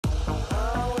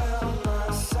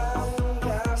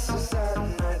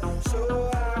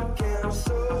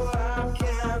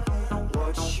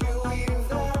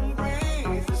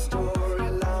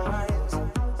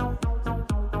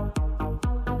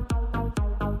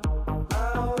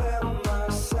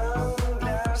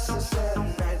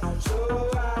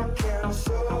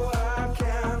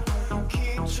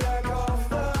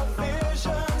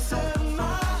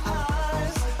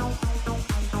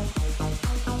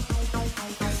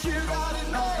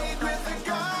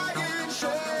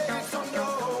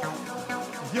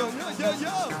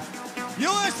Jó!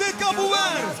 Jó estét,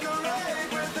 Kapuvár!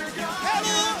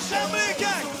 Hello,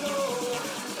 emlékek!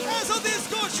 Ez a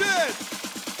diszkó shit!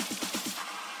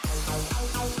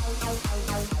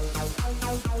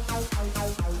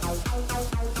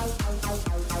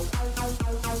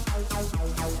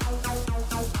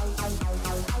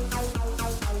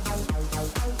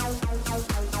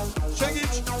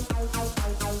 Segíts!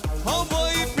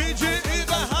 Hamvai PJ in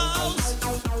the house!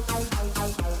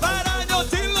 Bárány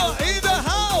Attila in the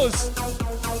house!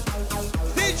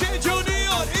 DJ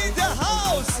Junior in the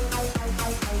house!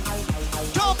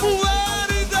 Kapuvár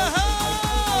in the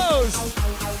house!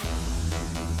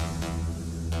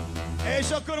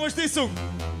 És akkor most iszunk!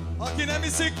 Aki nem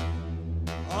iszik,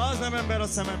 az nem ember a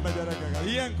szemembe, gyerekek.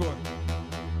 Ilyenkor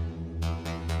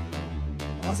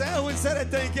az elhunyt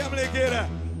szeretteink emlékére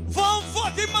one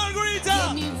fucking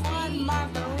margarita! Give me one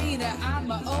margarita,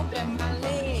 I'ma open my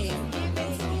legs. Give me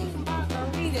two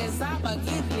margaritas, I'ma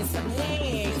give you some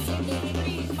legs. Give me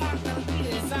three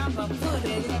margaritas, I'ma put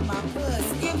it in my puss.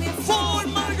 Give me four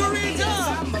margaritas,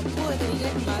 I'ma put it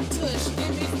in my tush.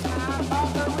 Give me five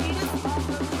margaritas,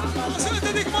 az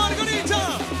ötödik margarita!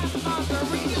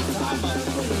 margaritas, I'ma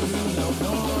put it in your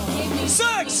door. Give me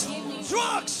Sex,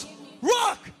 drugs,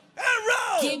 rock and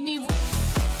roll! Give me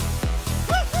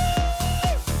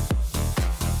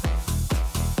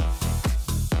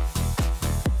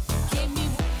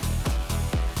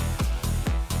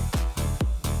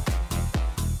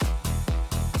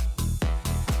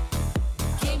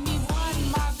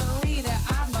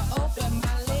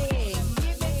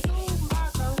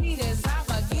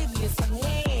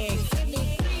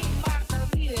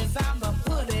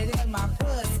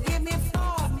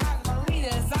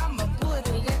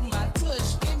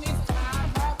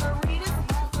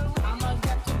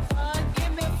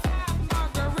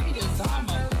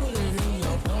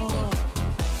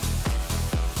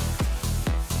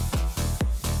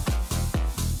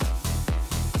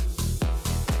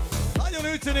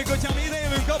Úgy tűnik, hogyha mi ide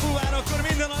jövünk Kapuvár, akkor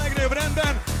minden a legnagyobb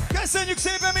rendben. Köszönjük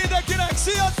szépen mindenkinek!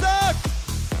 Sziasztok!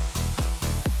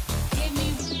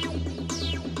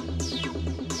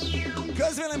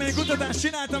 Közvéleménykutatást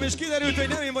csináltam, és kiderült, hogy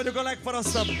nem én vagyok a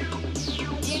legparasztabb,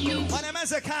 hanem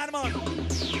ezek hárman.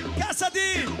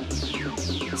 Cassidy,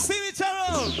 Stevie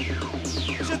Terrell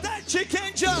és a Dead Chick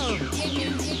Angel.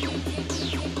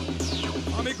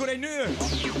 Amikor egy nő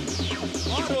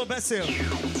arról beszél,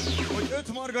 hogy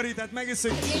 5 margaritát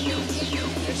megiszik,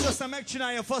 és aztán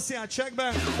megcsinálja a faszját csekkbe,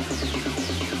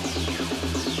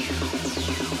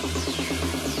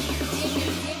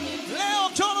 le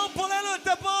a csaloppal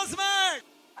előtte, bazd meg!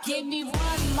 Give me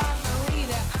one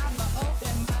margarita, I'ma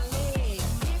open my legs.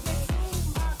 Give me two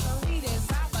margaritas,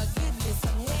 I'ma give you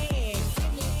some legs.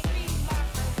 Give me three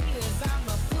margaritas,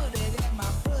 I'ma put it in my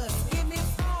puss. Give me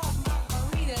four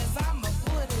margaritas, I'ma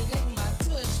put it in my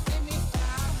tush. Give me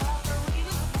five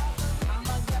margaritas,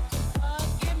 I'ma get to fuck.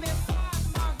 Give me five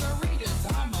margaritas,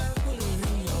 I'ma put it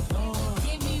in your door.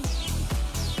 Give me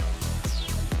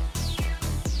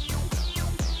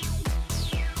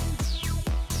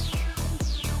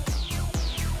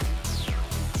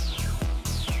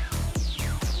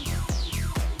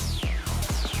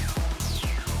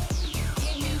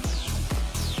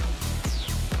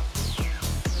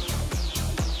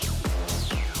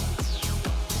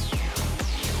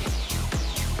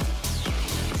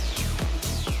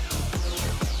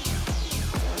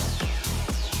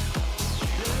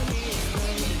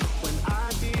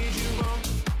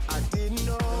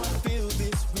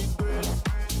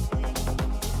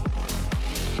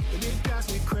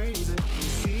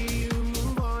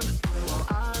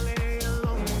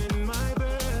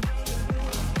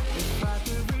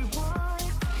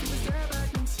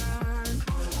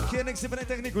Kérnék szépen egy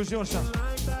technikus gyorsan.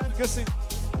 Köszi.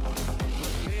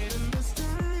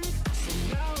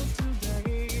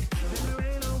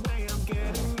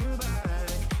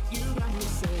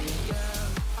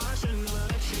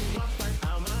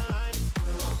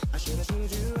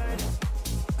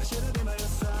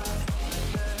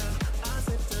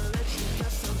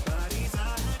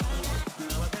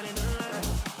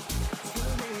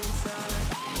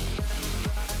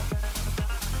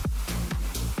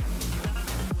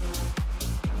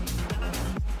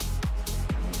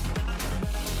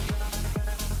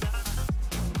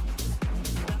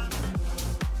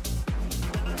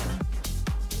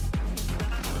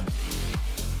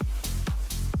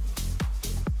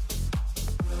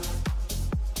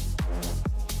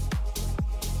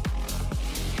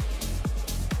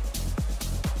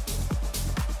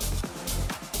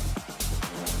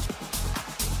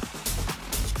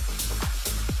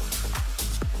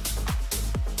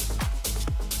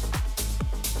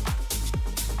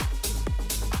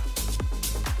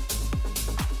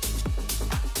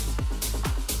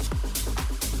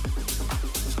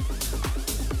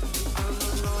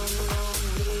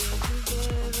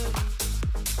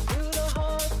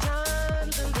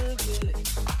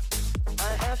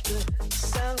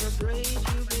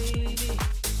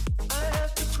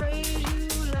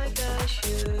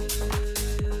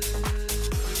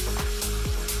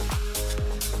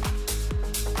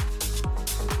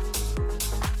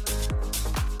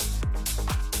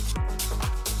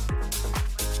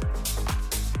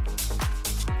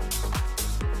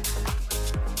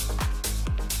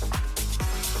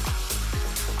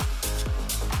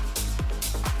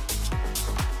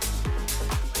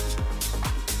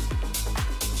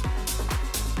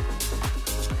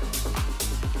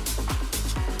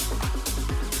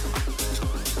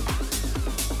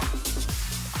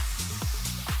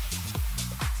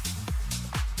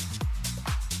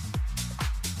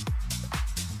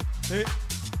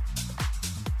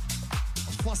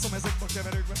 Faszom ezekbe a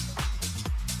keverőkbe.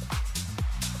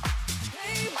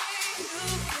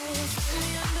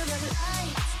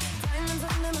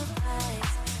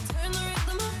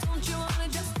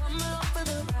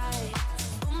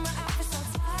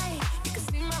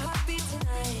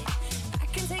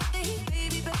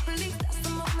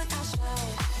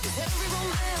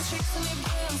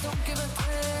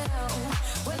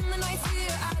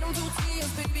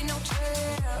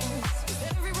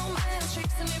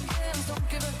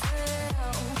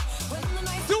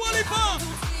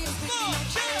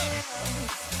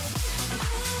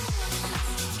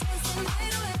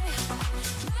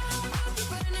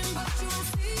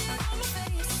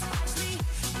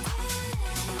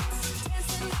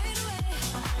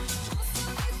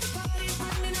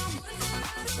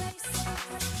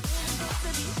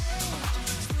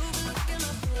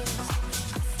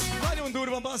 Nagyon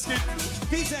durva, baszki.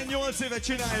 18 éve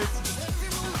csináljuk.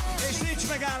 És nincs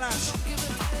megállás.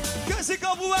 Köszi,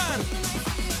 Kapuvár!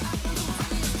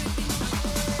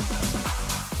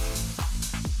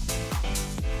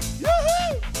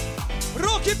 Juhu!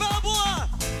 Rocky Balboa!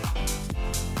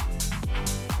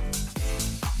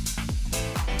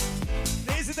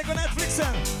 Nézzétek a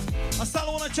Netflixen! A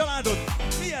Stallone családot!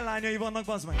 Milyen lányai vannak,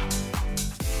 bazd meg?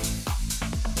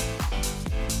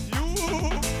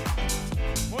 Juhu!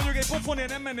 Mondjuk egy pofonért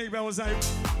nem mennék be hozzájuk.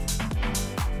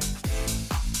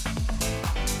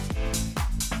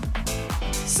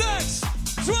 Sex,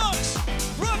 drugs,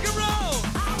 rock and roll!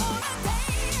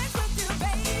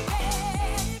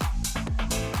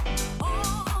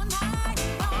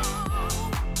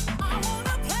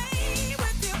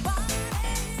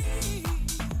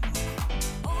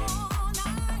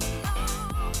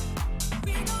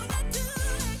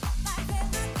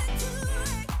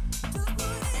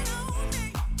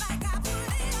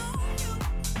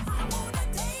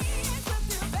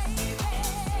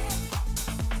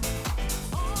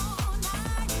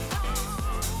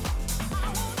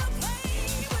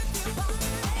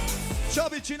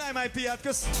 Csabi, csinálj már egy piát,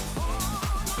 kösz!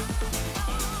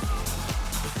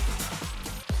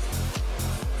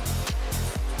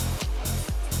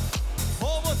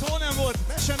 Hol volt, hol nem volt?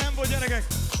 Mese nem volt, gyerekek!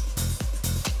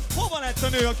 Hova lett a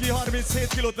nő, aki 37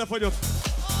 kilót lefogyott?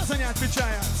 Az anyát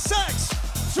picsáját! Sex!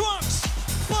 Drugs!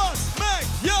 Bassz meg!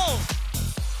 Yo!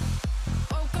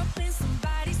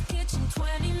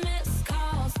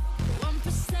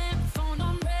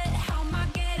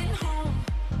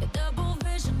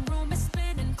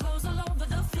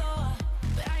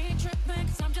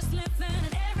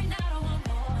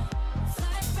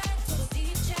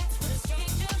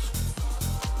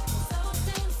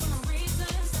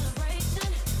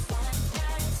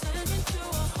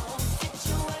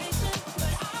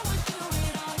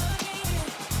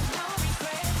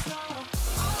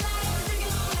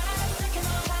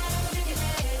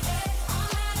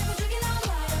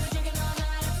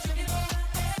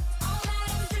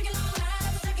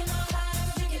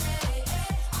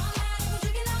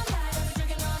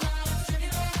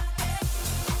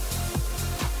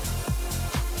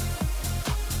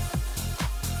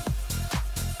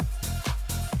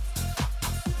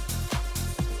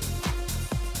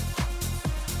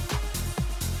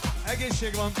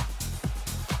 Egészség van.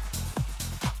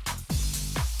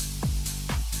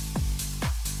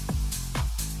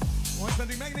 Most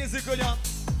pedig megnézzük, hogy a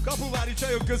kapuvári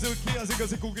csajok közül ki az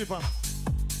igazi kukifa.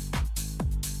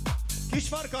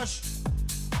 Kisfarkas.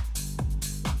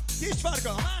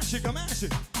 Kisfarka, a másik, a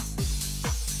másik.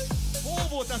 Hol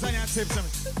volt az anyád szép szemű?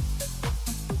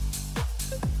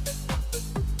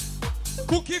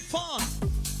 Kukifan.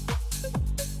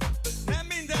 Nem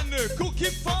minden nő,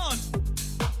 kukifan.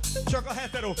 Csak a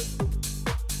hetero. I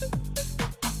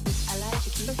like to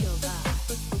keep your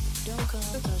vibe. Don't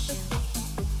come touching me.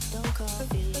 Don't come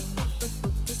feeling me.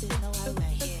 This is no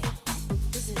right here.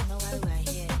 This is no right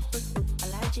here. I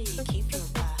like to keep your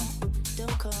vibe.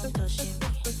 Don't come touching me.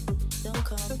 Don't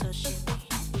come touching me.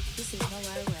 This is no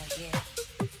right here.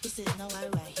 This is no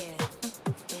right here.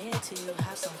 We're here to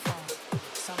have some fun.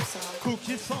 Some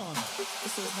Cookie fun.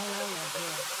 This is no right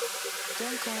here.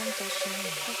 Don't come touching me.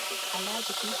 I like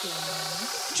to keep your money.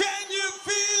 Can you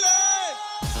feel it?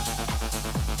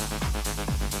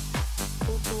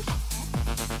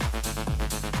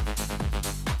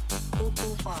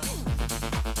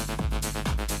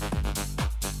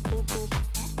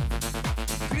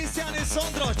 Krisztián és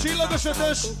Szandra, csillagos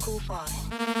ötös!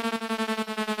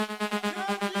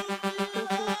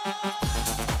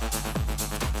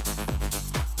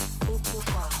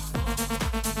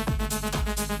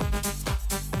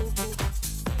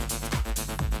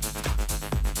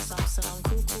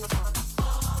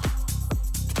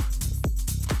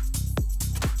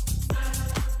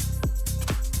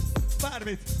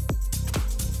 bármit.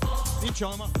 Nincs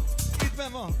alma. Itt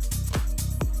benn van.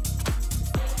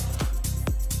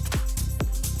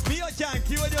 Mi atyánk,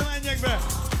 ki vagy a mennyekbe?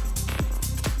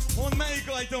 Mondd, melyik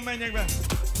ajtón menjek be.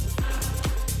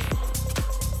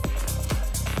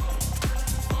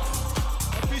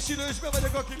 A pisilősbe vagy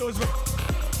a kakilósba?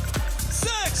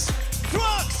 Sex,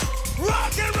 drugs,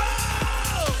 rock and roll!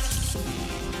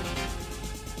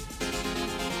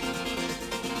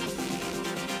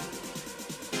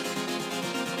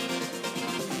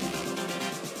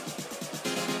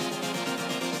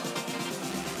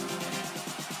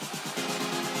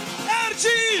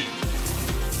 Ercsi!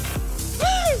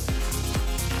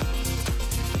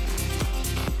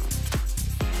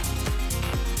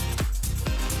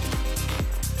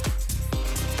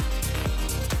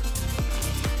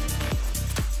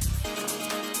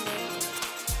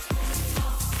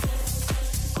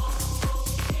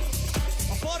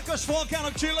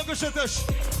 Falkának csillagos ötös.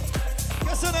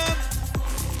 Köszönöm!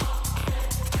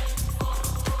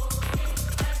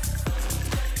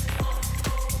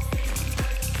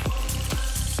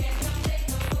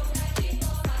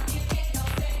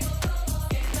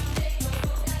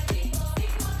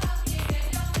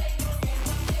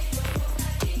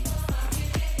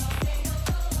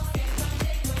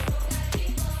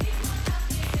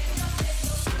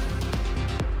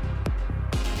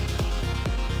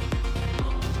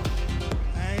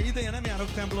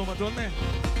 Templomba, tudod mi?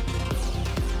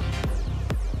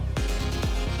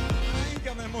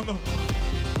 Inkább nem mondom.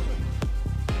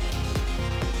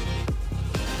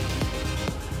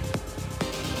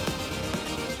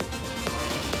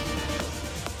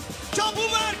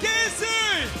 Kapuvár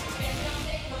készülj!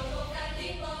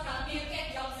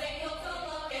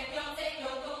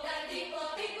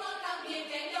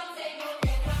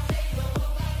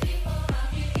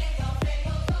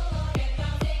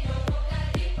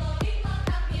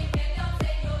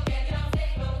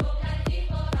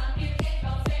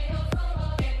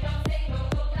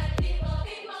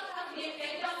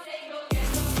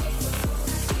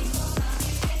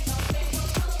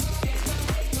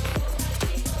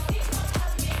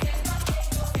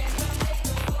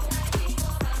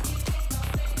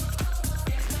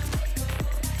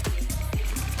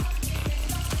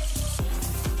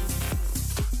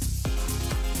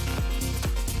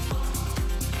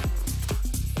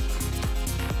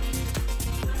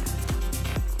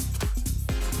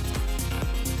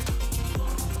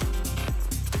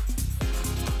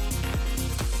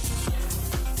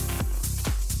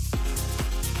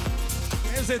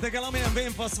 Képzeljétek el, amilyen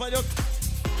vénfasz vagyok.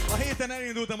 A héten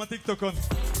elindultam a TikTokon.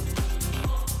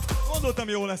 Gondoltam,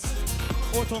 jó lesz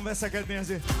otthon veszekedni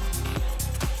ezért.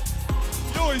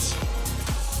 Jó is!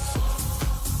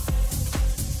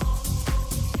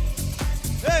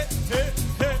 Hé, hé,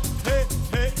 hé, hé,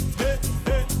 hé, hé,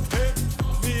 hé, hé.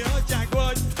 Mi atyák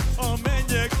vagy a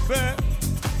mennyekbe?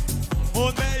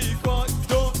 Mondd, melyik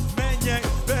ajtón menjek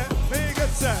be? Még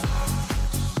egyszer!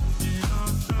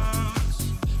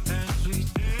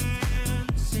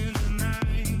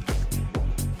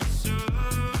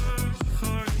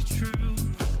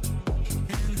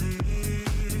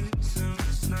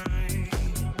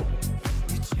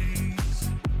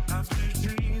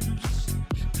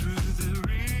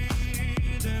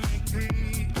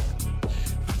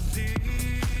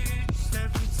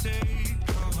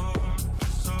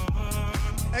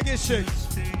 Egészség!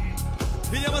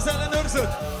 Vigyem az ellenőrzőt!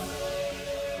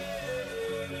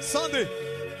 Szandi!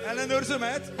 Ellenőrző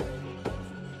mehet?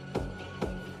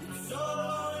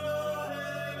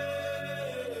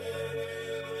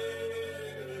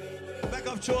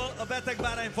 Bekapcsol a beteg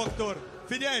bárányfaktor.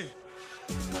 Figyelj!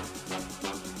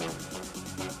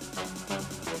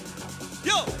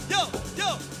 Jó! Jó! Jó!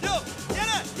 Jó!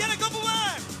 Gyere! Gyere,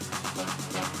 Kapuvár!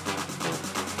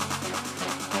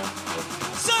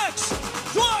 Sex!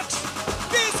 Drugs!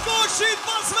 Disco shit,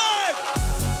 bassz meg!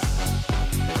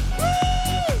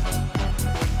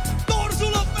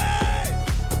 Torzul a fej!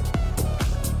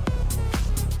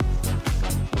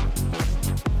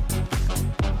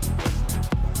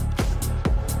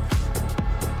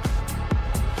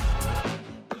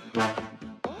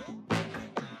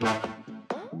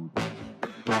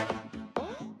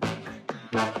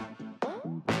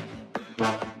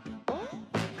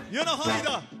 Jön a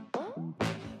hajda!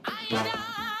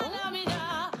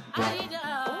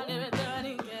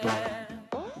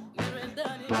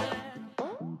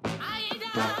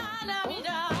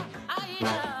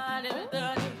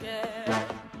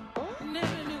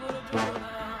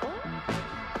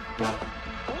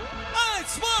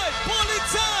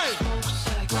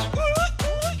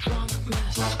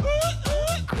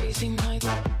 Crazy night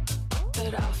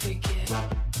that I'll forget.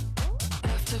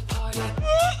 After party.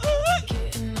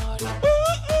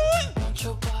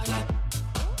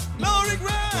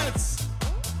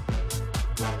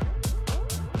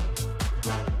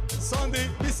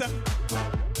 viszem.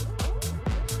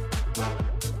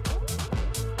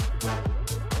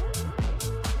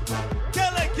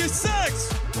 Kell egy kis szex,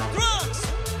 drugs,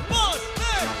 boss,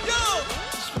 hey, yo!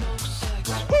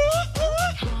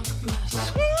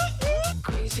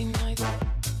 Crazy night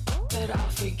that I'll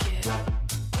forget.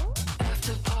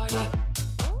 After party,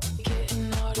 getting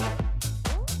naughty.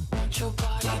 Want your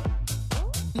body,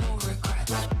 no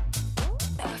regrets.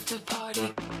 After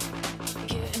party,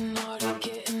 getting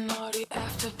naughty.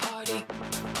 After party,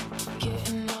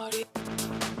 getting naughty.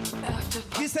 After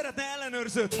Ki szeretne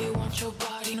ellenőrzőt? party, want your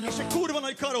body, no És egy kurva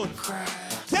nagy karot!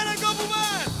 regrets. Gyere,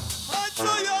 Kapuvár! Hadd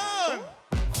szóljon!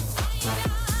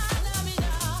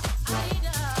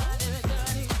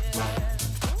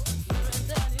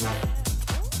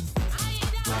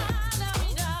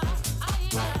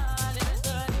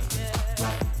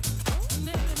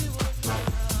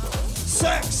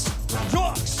 Sex,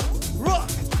 drugs, rock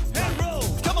and roll.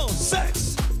 Come on,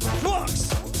 sex, drugs,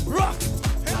 rock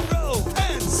and roll.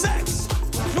 And sex,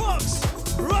 drugs,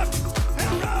 rock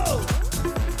and roll.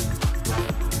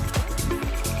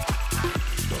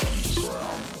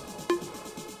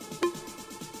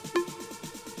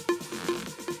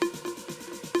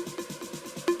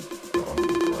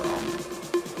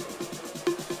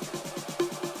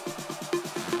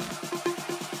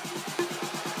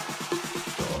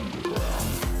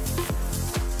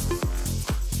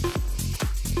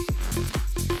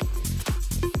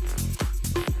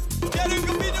 Gyerünk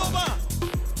a pinyóba!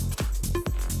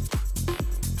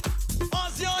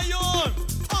 Az jajjon,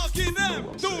 aki nem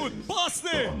tud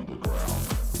baszni!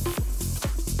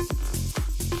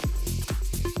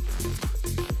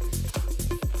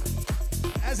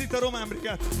 Ez itt a Román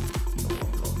Brigád.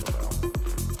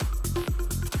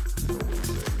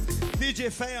 DJ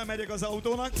fejjel megyek az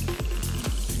autónak.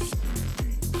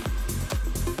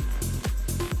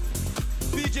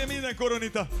 DJ minden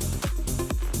koronita.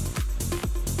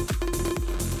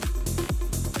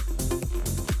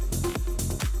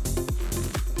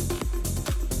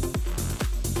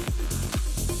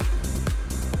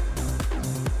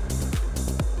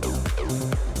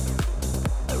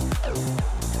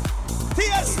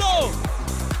 Tiesto!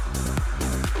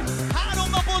 3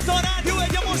 naponta a Rádió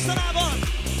 1 mostanában!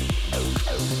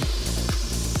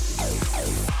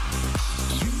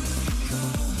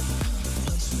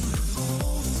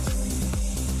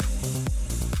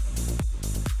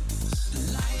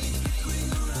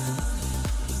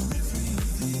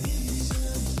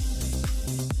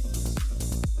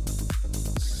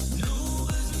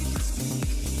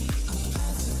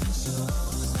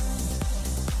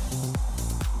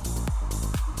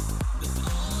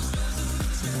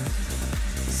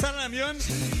 Szerelem jön,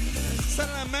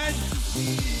 szerelem megy.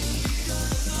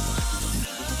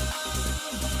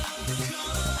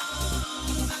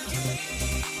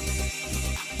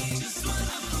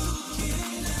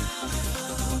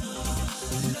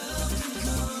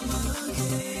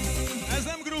 Ez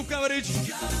nem group coverage.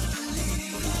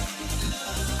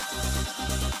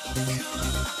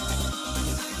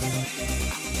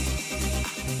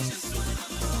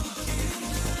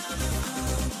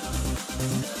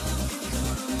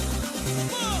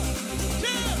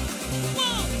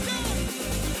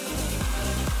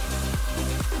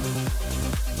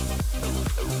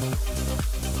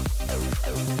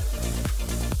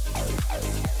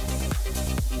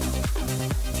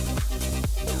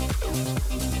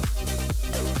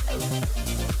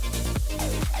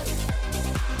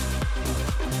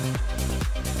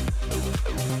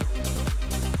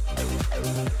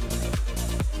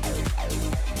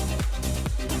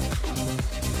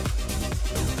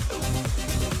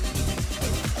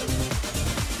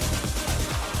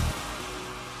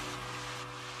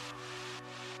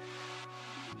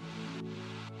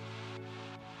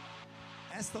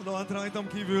 Ezt a dalt rajtam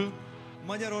kívül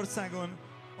Magyarországon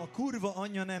a kurva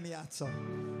anyja nem játsza.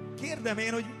 Kérdem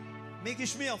én, hogy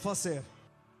mégis mi a faszért?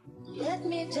 Let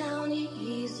me down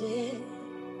easy,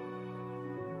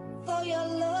 for your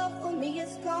love for me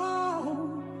is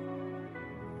gone.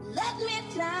 Let me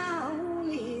down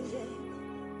easy,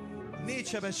 4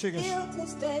 sebességes. feel to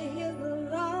stay here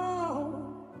alone.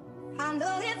 I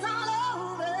know it's all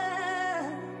over,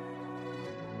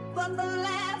 but the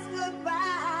last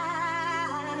goodbye.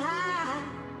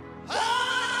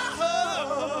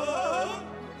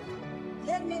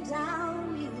 Let me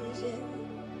down easy.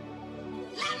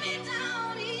 Let me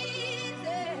down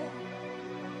easy.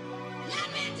 Let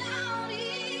me down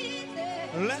easy.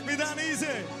 Let me down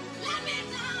easy. Let me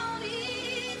down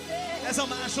easy. Ez a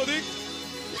második.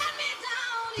 Let me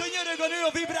down easy. Könyörög a nő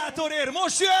a vibrátorért.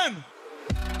 Most jön!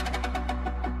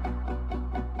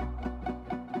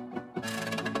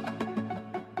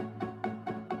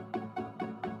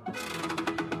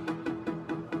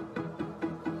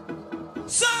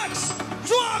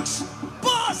 Drugs!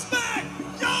 Boss back!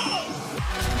 Yo!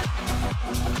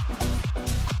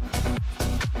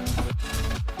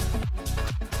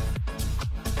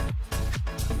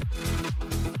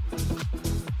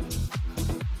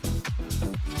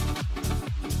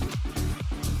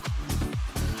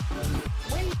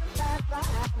 When you pass by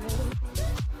me,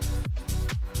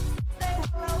 say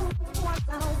hello once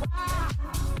in a while.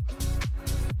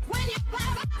 When you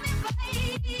pass by me,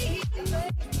 baby,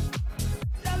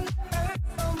 doesn't hurt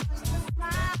so much to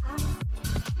smile.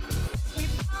 We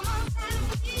promise and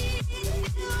we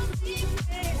still be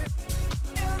there.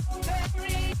 Still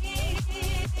very begging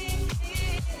you, baby.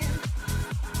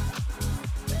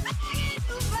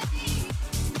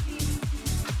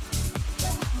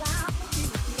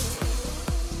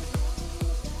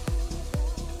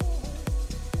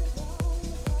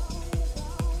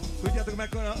 Tudjátok,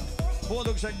 mekkora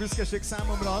boldogság, büszkeség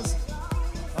számomra az,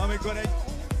 amikor egy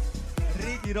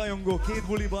régi rajongó két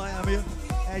buliba elmér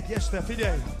egy este,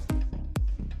 figyelj!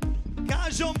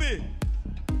 K-Zsombi!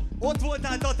 Ott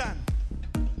voltál Tatán,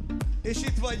 és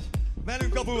itt vagy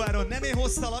velünk Kapuváron. Nem én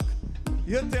hoztalak,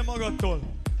 jöttél magadtól,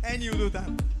 ennyi idő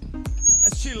után.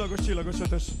 Ez csillagos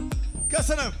ötös.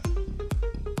 Köszönöm!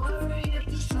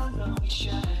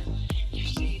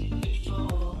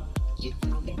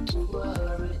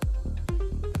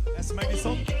 Ezt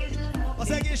megiszom.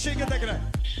 Az egészségetekre!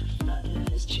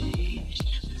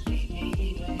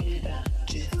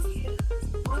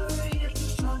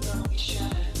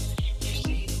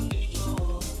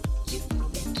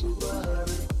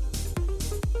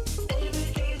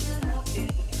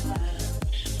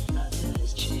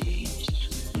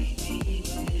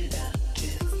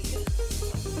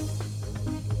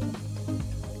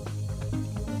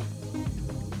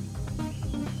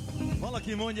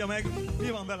 Valaki mondja meg, mi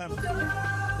van velem.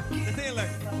 De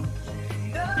tényleg.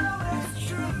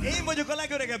 Én vagyok a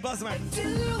legöregebb, bazd meg.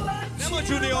 Nem a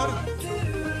junior.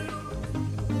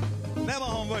 Nem a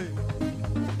hanvai.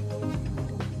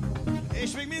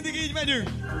 És még mindig így megyünk.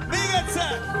 Még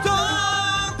egyszer.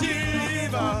 Don't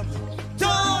give up.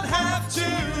 Don't have to.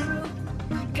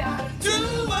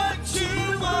 Do what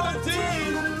you wanna do.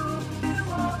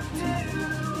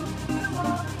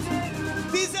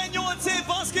 18 év,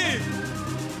 baszki!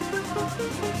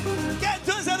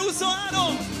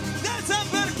 2023.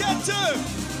 December 2.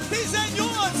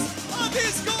 18. A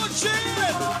Disco Chill!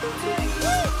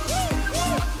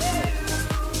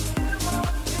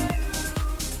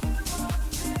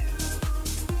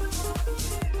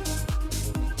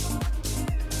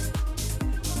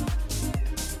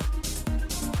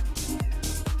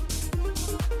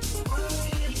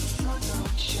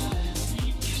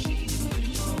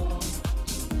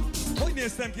 Hogy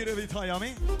néztem ki rövid haja,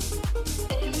 mi?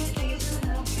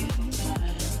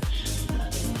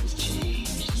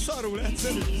 Szarul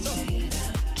egyszerű, szarul.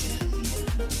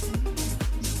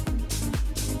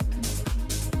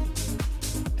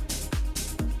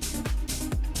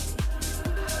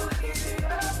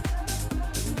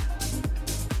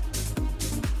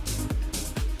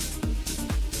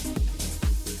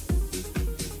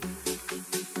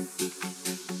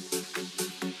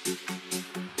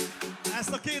 Ezt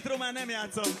a két román nem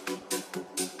játszott.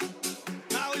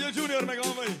 Már hogy a junior meg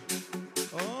a mai.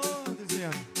 Ó, ez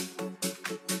ilyen.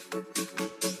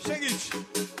 Segíts!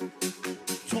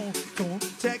 Tom, tom,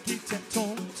 take it,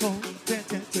 tom, tom,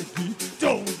 take it,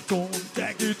 tom, tom,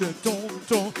 take it, tom,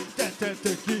 tom, take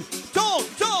it, tom,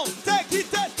 tom, take it,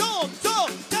 tom, tom,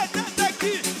 take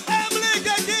it.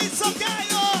 Emlékek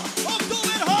éjszakája,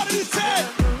 október 31.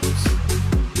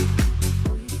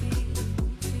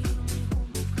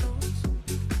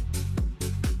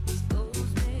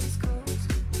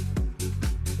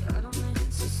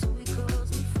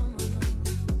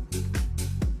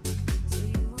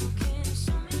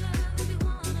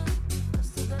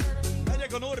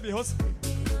 A Norbihoz.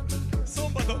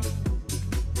 Szombaton.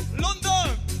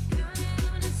 London!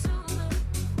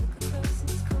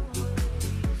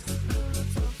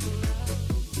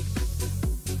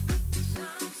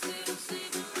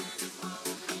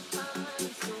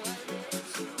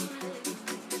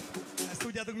 Ezt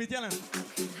tudjátok, mit jelent?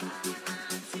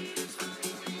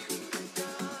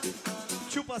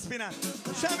 Csupa spinát.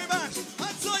 Semmi más!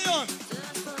 Hadd szóljon!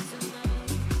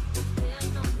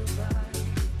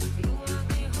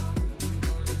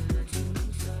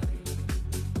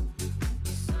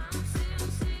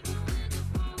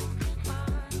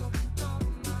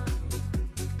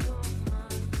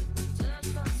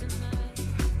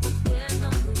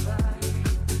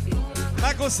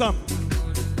 Meghoztam.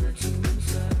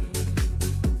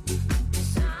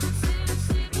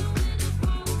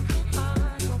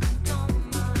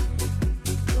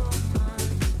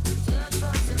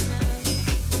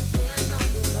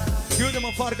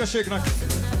 farkaséknak.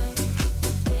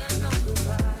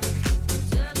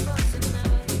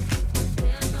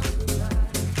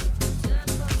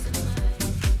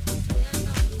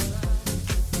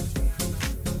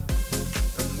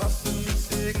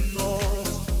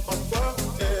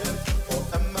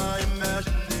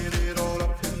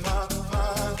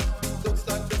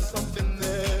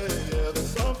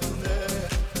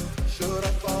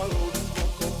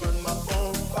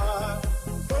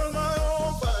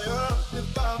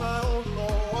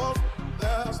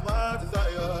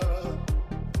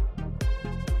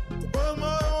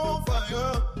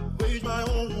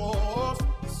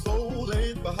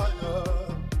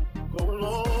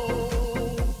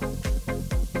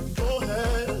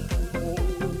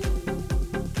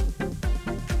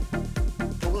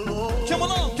 Come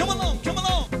along, come along, come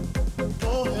along.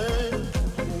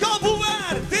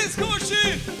 Kapuvár,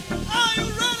 diszkósi, are you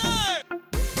ready?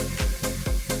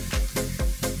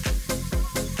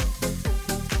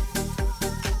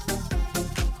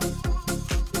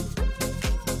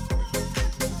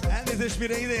 Elnézést,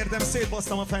 mire ideértem,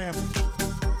 szétbasztam a fejem.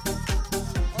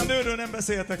 A nőről nem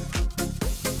beszéltek.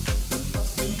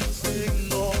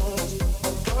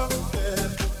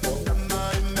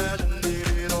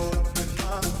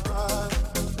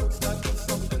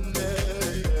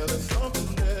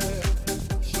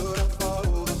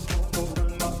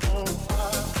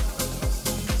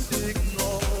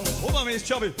 És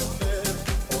Csabi.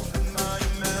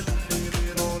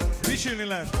 Visilni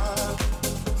lehet.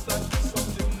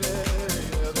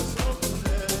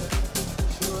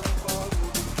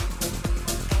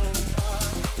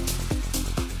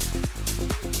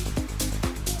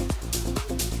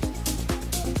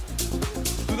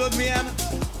 Tudod milyen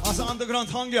az underground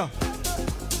hangja?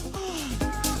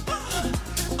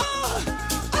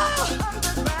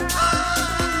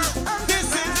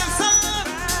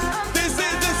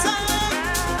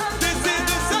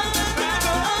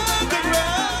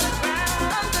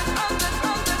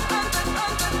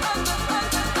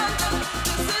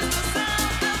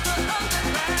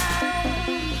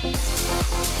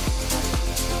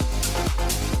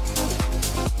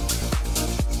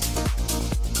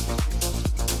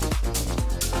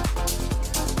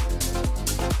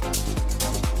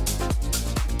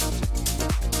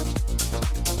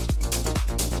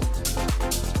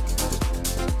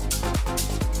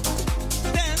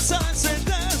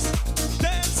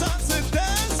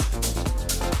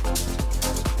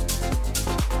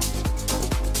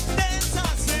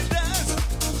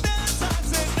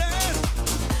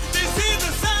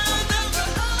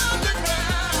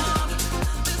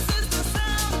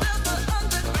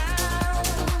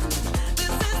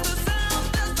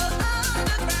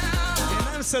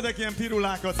 Szedek ilyen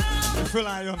pirulákat, hogy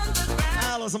fölálljon.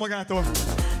 Áll az magától.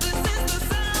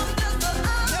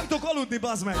 Nem tudok aludni,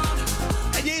 bazd meg.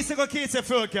 Egy éjszaka kétszer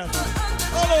föl kell.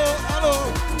 Aló,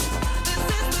 aló.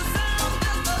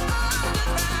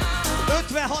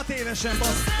 56 évesen,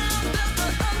 bazd.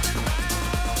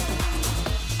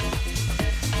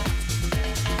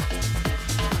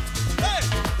 Hey,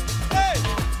 hey,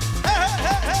 hey,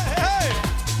 hey, hey, hey,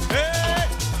 hey.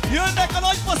 Jönnek a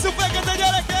nagypasszú fekete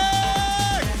gyerekek!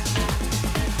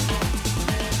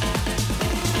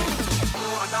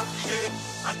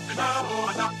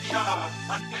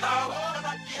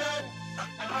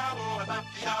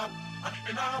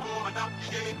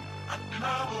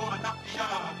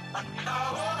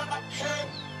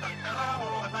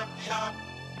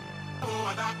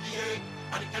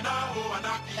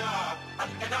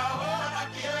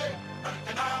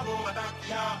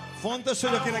 Fontos,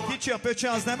 hogy akinek kicsi a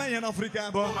pöcse, az nem menjen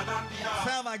Afrikába.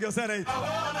 Felvágja az erejét.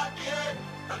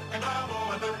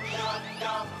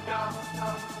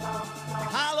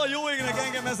 Hála jó égnek,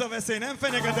 engem ez a veszély nem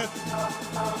fenyegetett.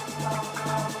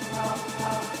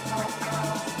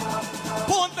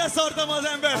 Pont leszartam az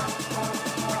ember.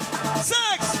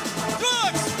 Sex,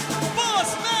 drugs, boss,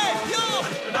 meg, jó!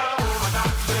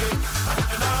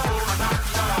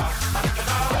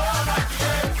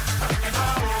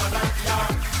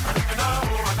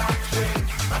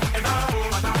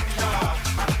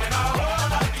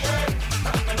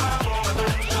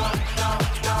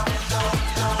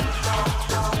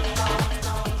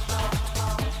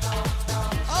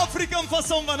 Afrikan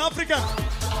faszom van, Afrikan!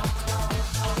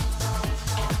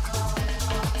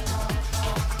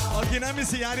 Aki nem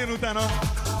hiszi, járjon utána.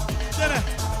 Gyere!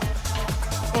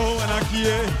 Oh,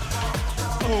 anakie!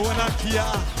 Oh,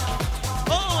 anakia!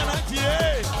 Oh,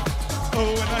 anakie!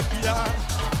 Oh, anakia!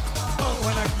 Oh,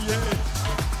 anakie!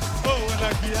 Oh,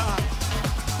 anakia!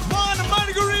 One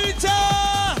margarita!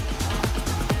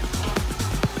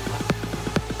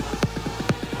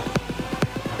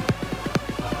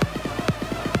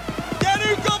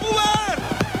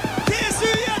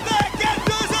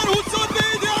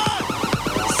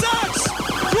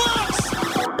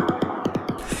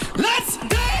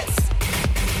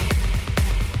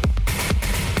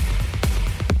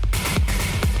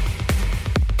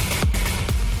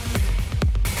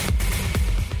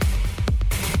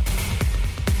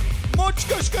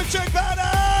 köcsög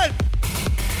Bárány!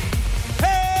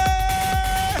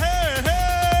 Hey, hey,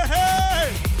 hey,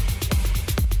 hey!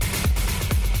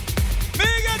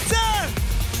 Még egyszer!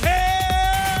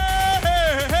 Hey,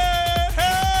 hey, hey,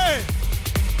 hey!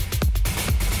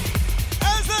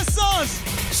 Ez lesz az!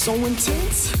 So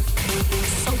intense,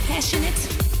 So passionate,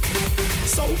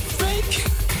 so fake,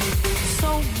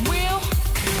 so real,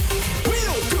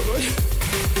 real good.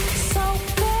 so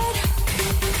good.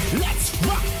 Let's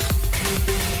rock.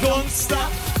 Don't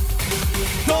stop!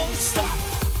 Don't stop!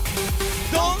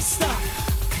 Don't stop!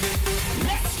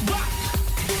 Let's rock.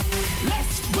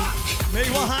 Let's rock.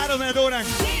 Még van 3 óránk!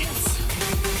 Dance.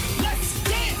 Let's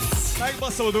dance.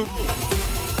 Megbaszódunk!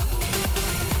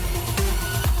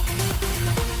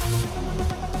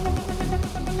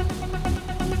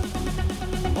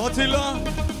 Attila!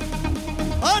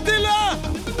 Attila!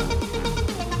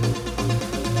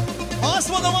 Azt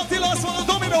mondom Attila, azt mondom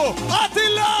Domino!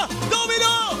 Attila!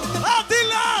 Domino!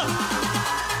 Attila!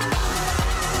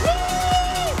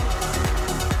 Woo!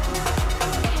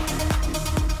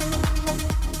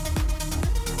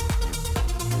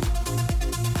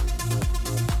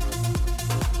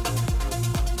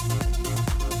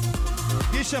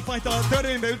 Kisebb fajta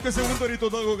törvénybe ütköző undorító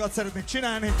dolgokat szeretnék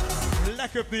csinálni,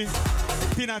 leköpni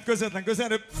Tinát közvetlen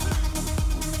közelről.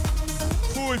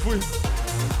 Fúj, fúj.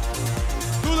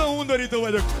 Tudom, undorító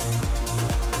vagyok.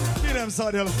 Ki nem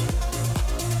szarja le.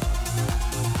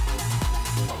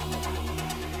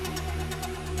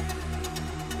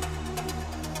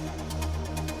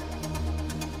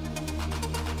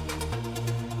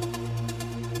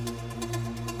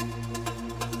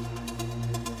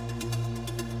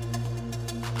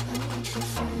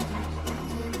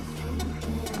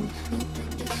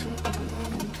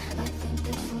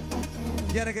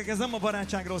 Gyerekek, ez nem a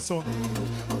barátságról szól.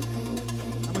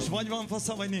 Na most vagy van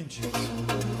fasza, vagy nincs.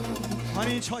 Ha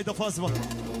nincs, hagyd a faszba.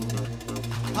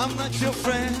 I'm not your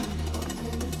friend.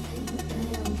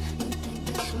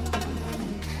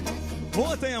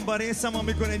 Volt olyan részem,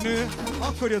 amikor egy nő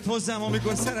akkor jött hozzám,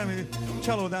 amikor szerelmi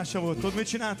csalódása volt. Tudod, mit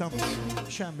csináltam?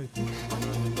 Semmit.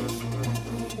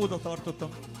 Oda tartottam.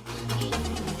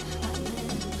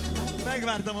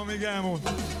 Megvártam, amíg elmúlt.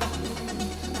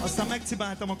 Aztán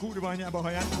megcibáltam a kurva anyába a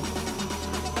haját.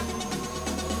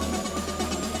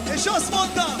 És azt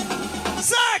mondtam,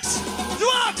 Sex!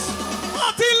 Drugs!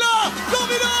 Attila!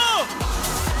 Domino!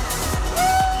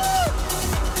 Woo!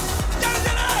 Gyere,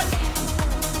 gyere!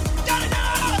 Gyere,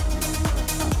 gyere!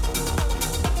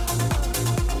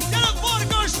 Gyere,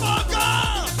 farkas falka!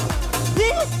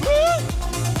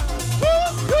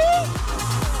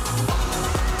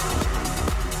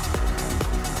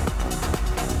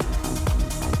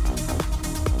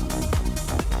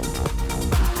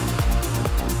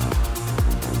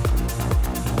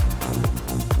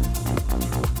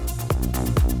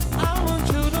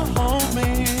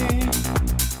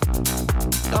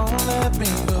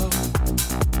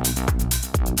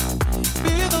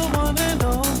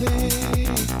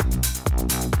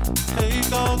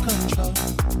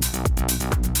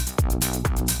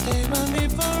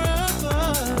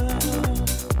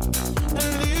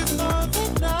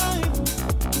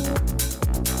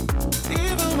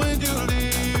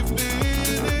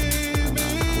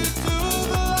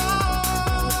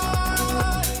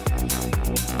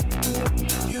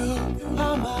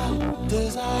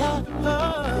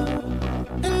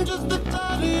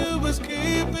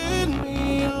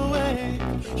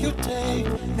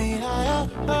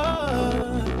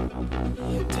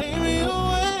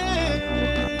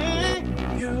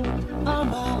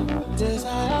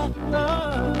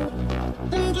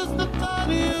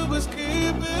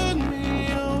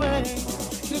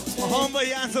 A Hambai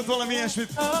játszott valami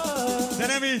ilyesmit, de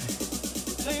nem így.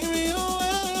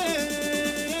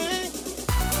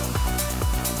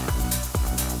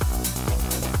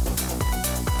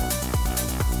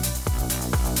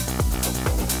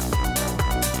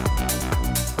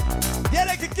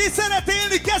 Gyerekek, ki szeret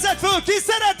élni? Kezet föl! Ki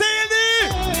szeret élni?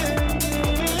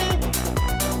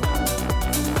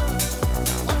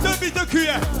 A többi tök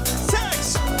hülye!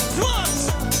 Sex!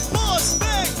 Drugs! Boss!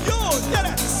 Meg! Jó!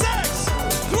 Gyere! Sex!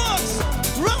 Drugs!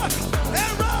 Rock!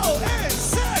 And roll! Hey!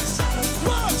 Sex!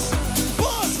 Drugs!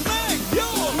 Boss! Meg! Jó!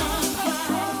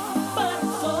 But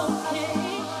it's okay.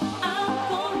 I'm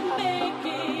gonna make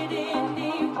it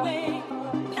anyway.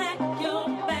 Pack your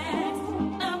bags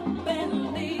up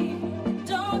and leave.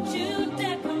 Don't you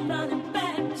dare come running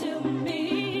back to me.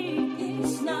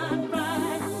 It's not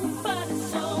right, but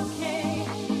it's okay.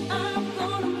 I'm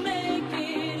gonna make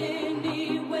it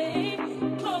anyway.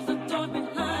 Close the door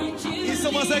behind you.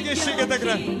 Iszom az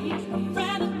egészségetekre!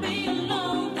 Rather be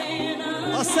alone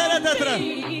than A szeretetre!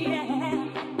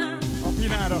 unfree.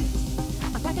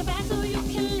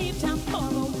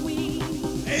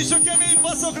 és a kemény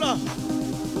faszokra!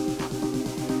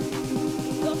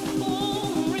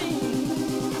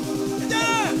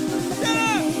 Gyere!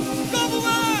 Gyere!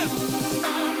 Kapuvár!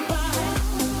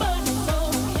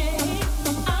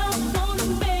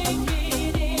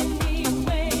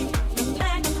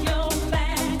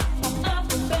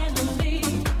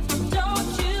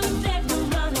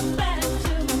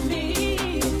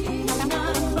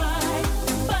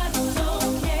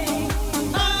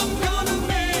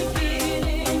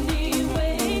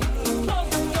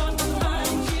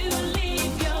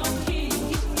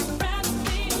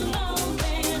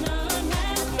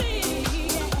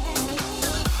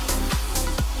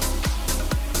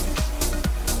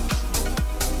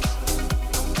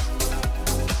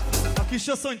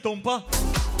 Kisasszony tompa.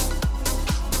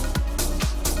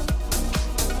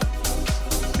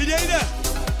 Figyelj ide!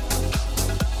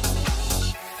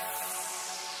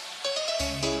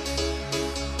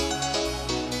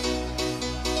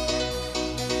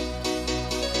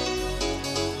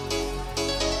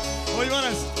 Hogy van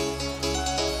ez?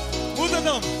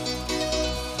 Mutatom!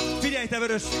 Figyelj te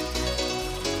vörös!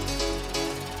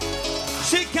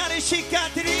 Sikári,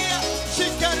 sikátria!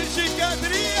 Sikári,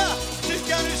 sikátria!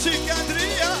 Sikári,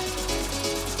 sikátria!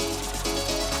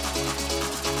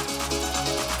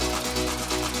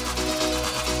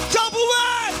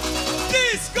 Kapuvár!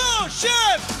 Disco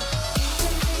Chef!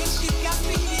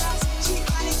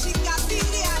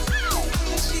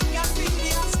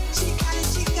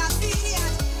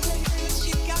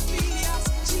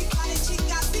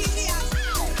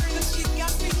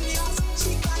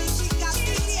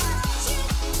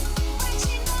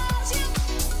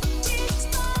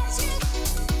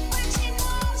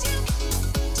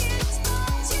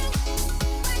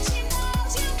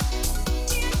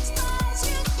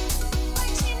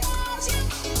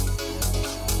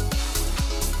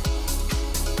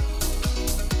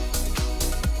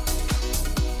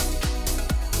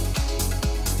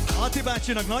 Ati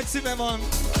bácsinak nagy szíve van,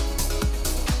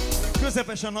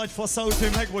 közepesen nagy fasza, úgyhogy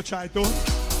megbocsájtó.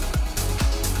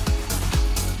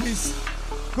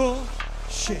 Disco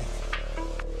shit.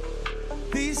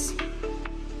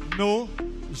 No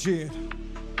zsír.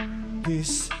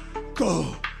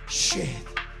 Disco shit.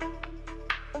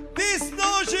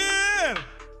 No zsír!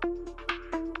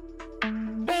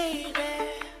 Baby,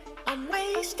 I'm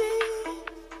wasted.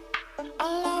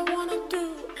 All I wanna do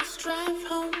is drive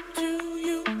home to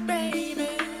you, baby.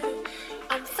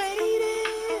 I'm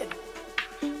faded.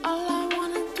 All I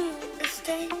wanna do is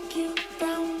take you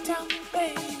downtown,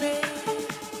 baby.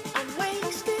 I'm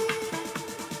wasted.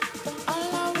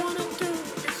 All I wanna do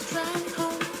is drive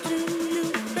home to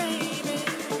you, baby.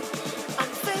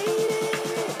 I'm faded.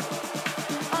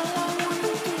 All I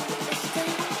wanna do is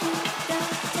take you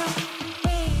downtown,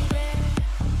 baby.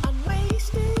 I'm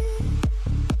wasted.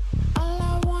 All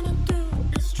I wanna do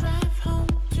is drive home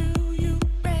to you,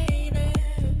 baby.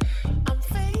 I'm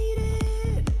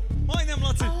faded. Majdnem,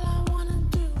 Laci! All I wanna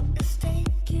do is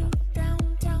take you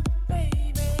downtown,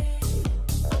 baby.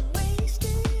 I'm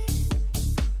wasted.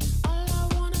 All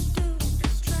I wanna do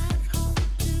is drive home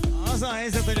to you. Az a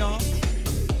helyzet, hogy a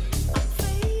I'm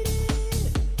faded.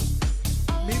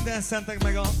 minden szentek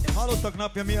meg a halottak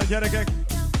napja miatt, gyerekek,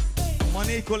 ma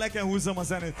 4-kor le kell húzzam a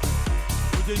zenét.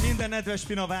 Úgyhogy minden nedves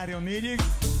pina várjon 4-ig.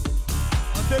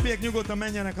 A többiek nyugodtan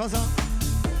menjenek haza.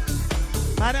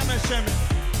 Már nem lesz semmi.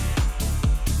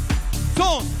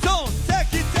 Ton, te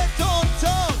ki, te ton,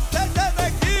 te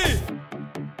neki!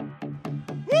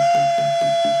 Woo!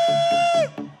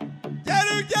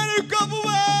 Gyerünk,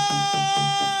 Kapuvár!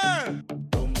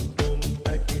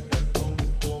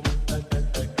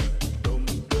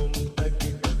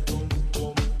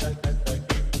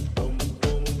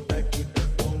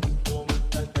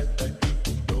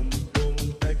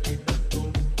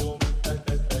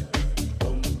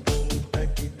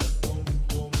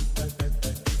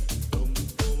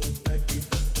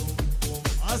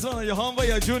 Az van, hogy a Hanvai,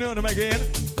 a Junior meg én,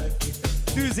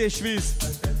 tűz és víz.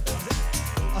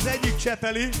 Az egyik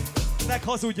csepeli,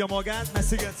 meghazudja magát, mert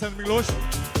Sziget-Szent Miklós.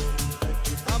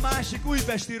 A másik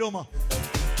újpesti roma.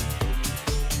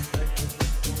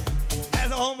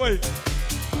 Ez a Hanvai.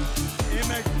 Én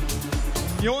meg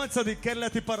 8.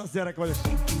 kerületi parasztgyerek vagyok.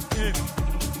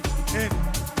 Én.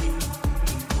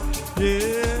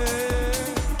 Yeah.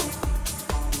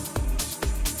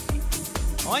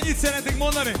 Annyit szeretnék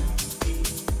mondani,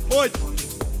 hogy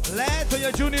lehet, hogy a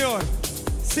Junior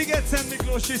Sziget-Szent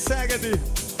Miklósi, Szegedi,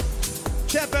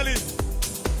 Csepeli,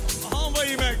 a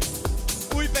Hanvai meg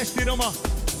újpesti roma.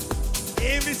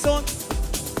 Én viszont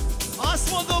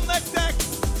azt mondom nektek,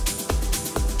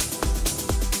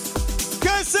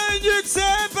 köszönjük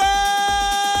szépen!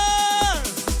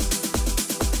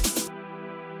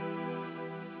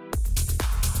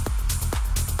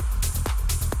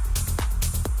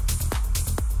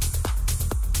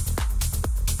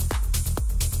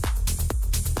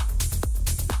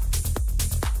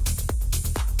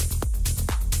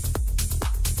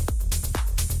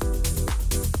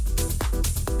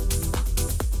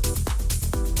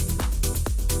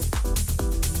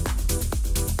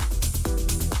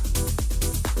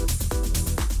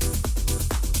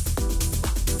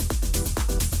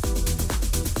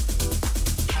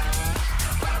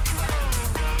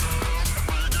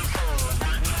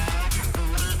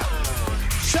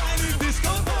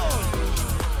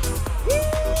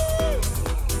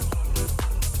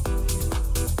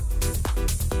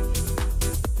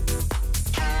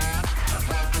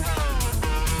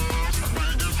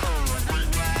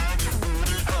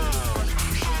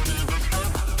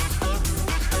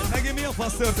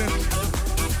 fasz történt.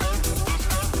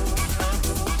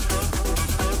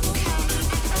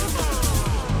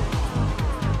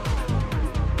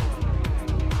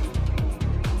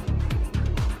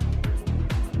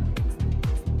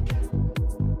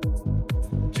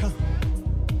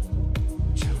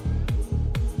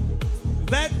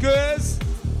 That goes.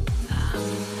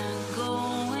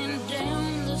 Going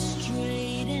down the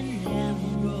straight and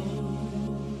narrow.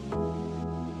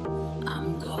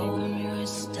 I'm going your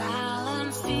style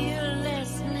and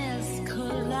fearlessness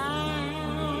collide.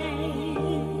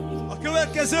 A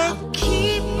következő.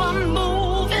 Keep on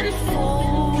moving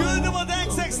forward. Küldöm a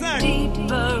Dancexnek.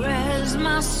 Deeper as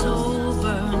my soul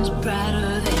burns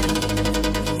brighter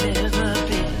than ever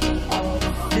been.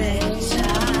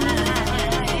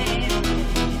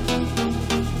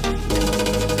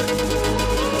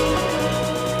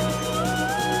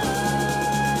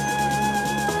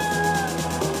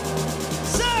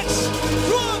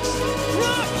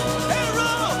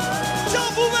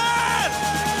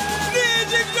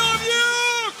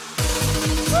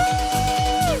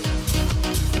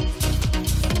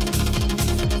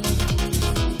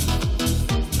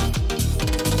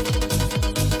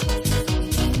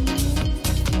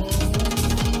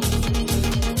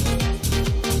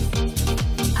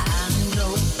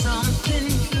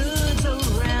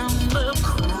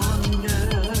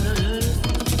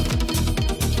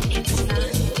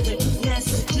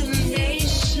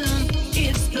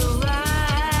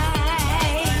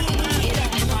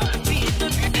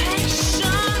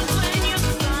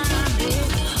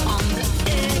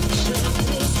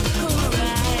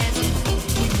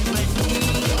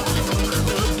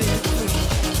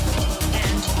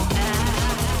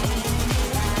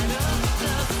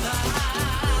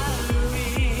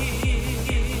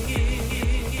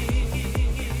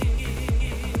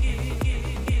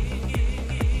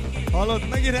 Hallod,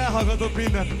 megint elhallgatok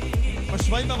mindent. Most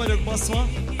vagy be vagyok baszva,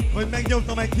 vagy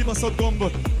megnyomtam egy kibaszott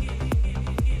gombot.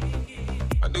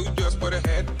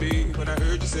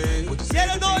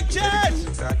 Gyere, Doncses!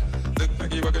 Look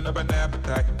like you're working up an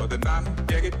appetite for the night.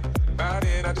 Yeah, get about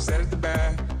in, I just sat at the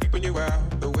back. Keeping you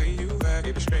out, the way you act,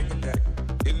 give a string attack.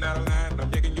 Getting out of line,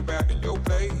 I'm taking you back in your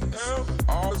place.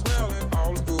 All is well and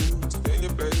all is good. Stay in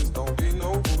your place, don't be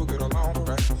no fool, get along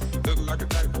right. Look like a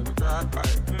type when we drive by.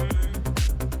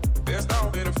 There's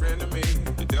not been a friend to me.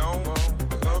 You don't want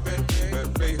love and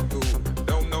but play it cool.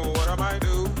 Don't know what I might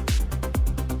do.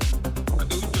 I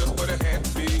do just what I had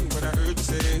to be when I heard you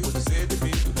say what you said to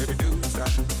me. Every dude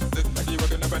stop. Look like you're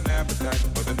working up an appetite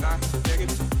for the night. Take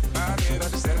it. My head, I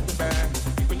just sat at the back.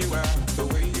 Keeping you out the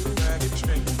way you act, give a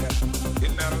string attack.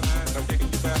 Getting out of line, I'm taking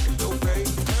you back in your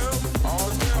place.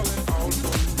 All is well and all is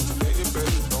good. Stay in your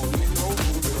place, don't be no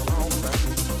fool, get along right.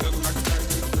 Look like a type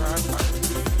to drive by.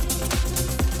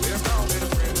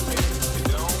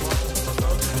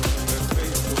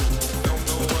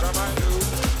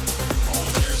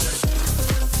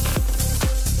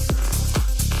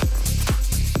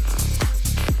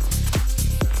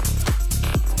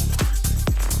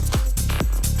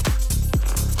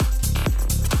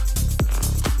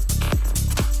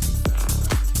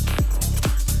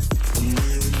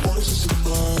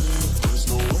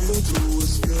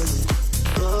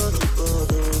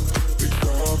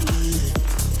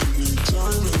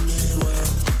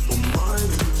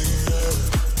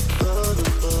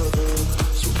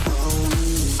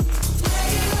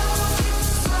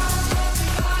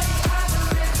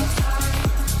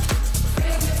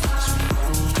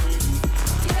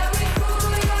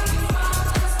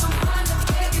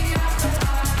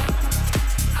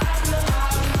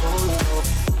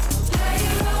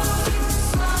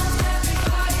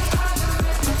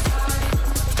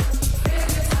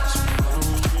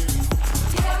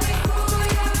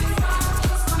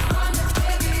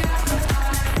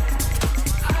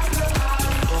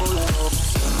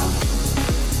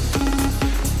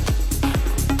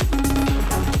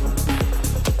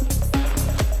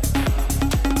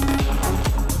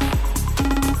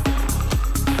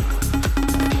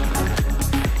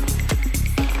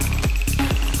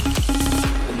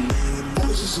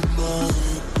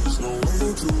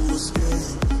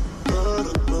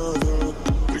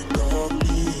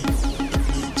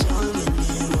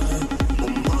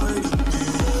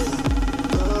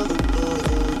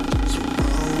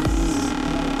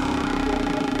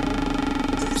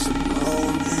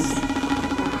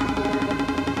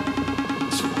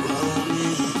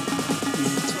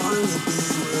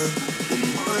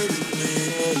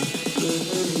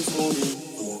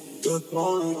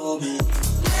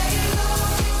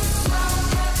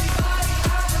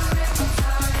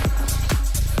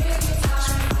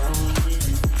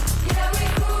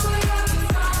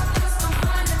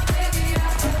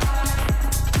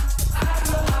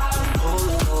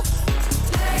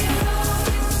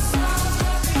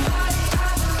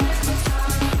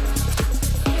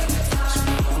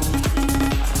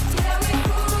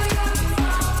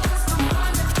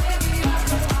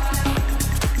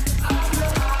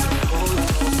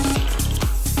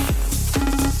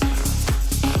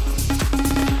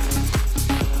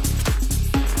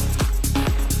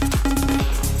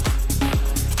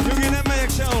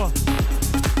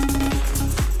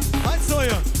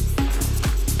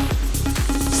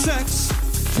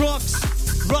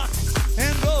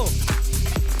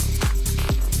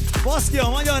 Baszki, a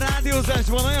magyar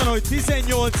rádiózásban olyan, hogy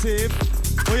 18 év,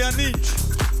 olyan nincs.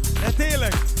 De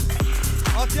tényleg,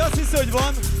 aki azt hiszi, hogy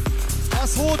van,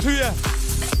 az hót hülye.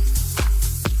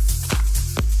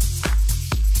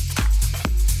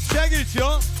 Segíts, jó?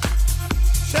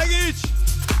 Segíts!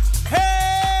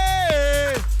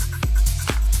 Hey!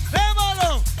 Nem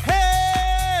hallom!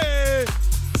 Hey!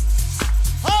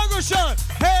 Hangosan!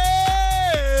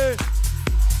 Hey!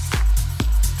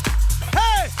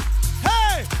 Hey!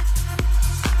 Hey!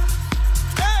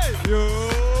 Hey! Jó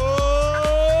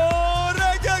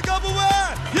reggel,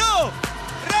 Kapuvár! Jó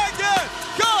reggel,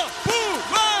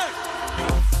 Kapuvár!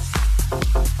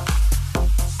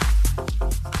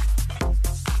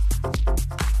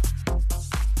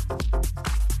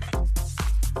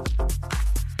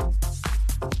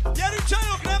 Gyerünk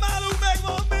csajok, nem állunk meg,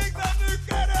 van még bennünk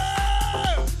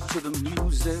erő! To the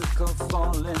music of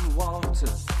falling water,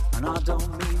 and I don't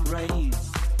mean rain.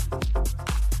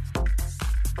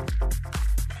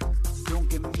 Don't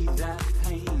give me that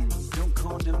pain, don't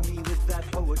corner me with that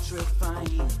poetry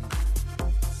fine.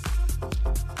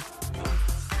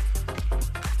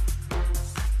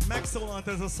 Megszólalt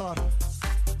ez a szar.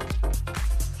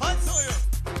 Hadd szóljon!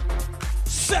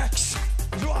 Sex,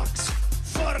 drugs,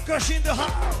 farkas in the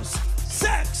house!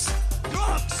 Sex,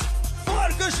 drugs,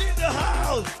 farkas in the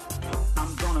house!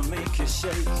 I'm gonna make you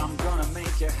shake, I'm gonna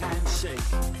make your hand shake.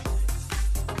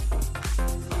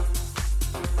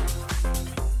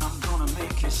 I'm gonna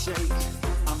make you shake,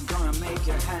 I'm gonna make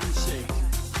your hand shake.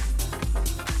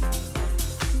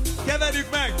 Keverjük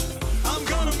meg! I'm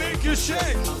gonna make you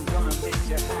shake! I'm gonna make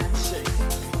your hand shake.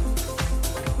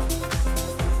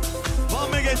 Van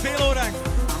még egy fél óránk!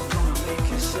 I'm gonna make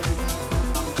you shake,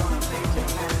 I'm gonna make your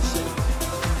hand shake.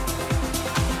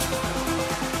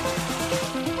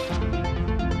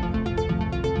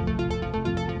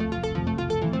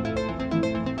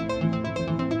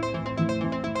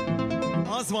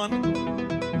 Az van,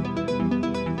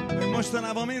 hogy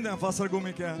mostanában minden faszra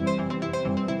gumi kell.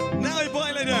 Nehogy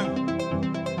baj legyen!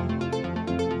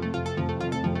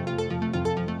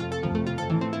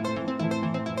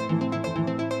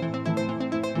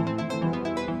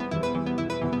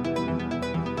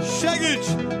 Segíts!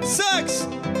 Sex!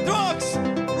 Drugs!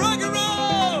 Rock and roll!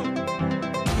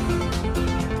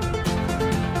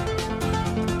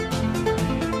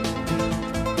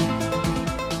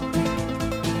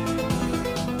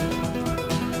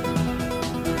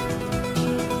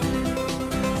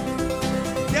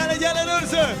 Kell egy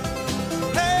ellenőrző!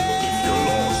 Hey!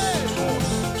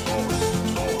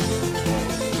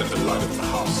 Let the light of the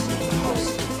house, let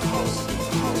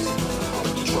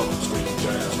the troubles bring you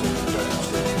down.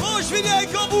 Most figyelj,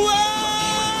 Kapuvár!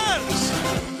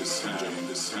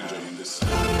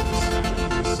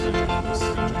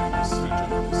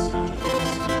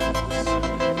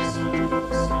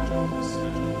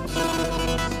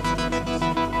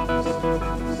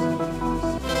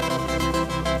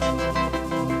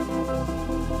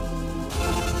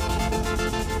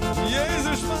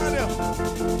 Jézus Mária!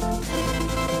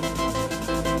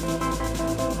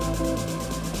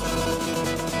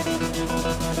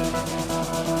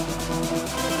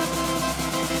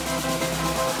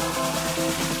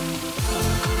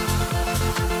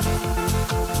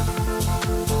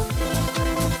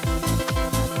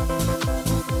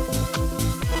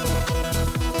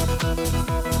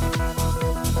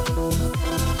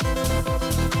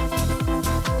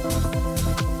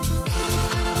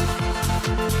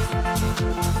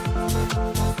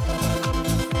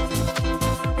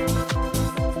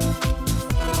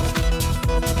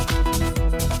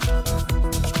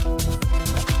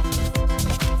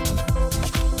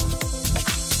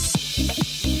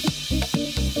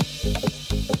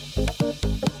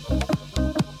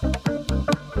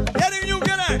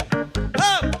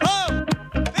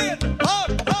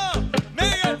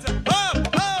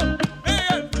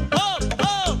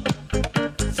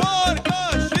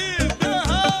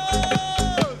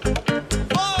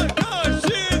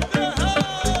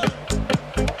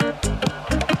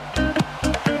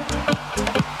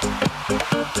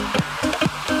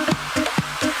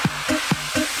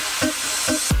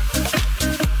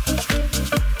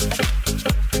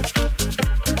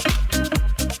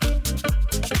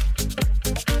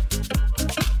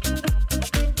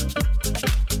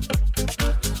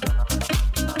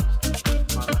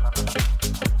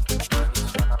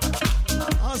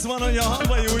 Az van, hogy a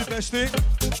hamvai újpesti,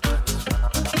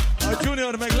 a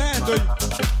Junior meg lehet, hogy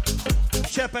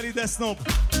csepeli, de snob.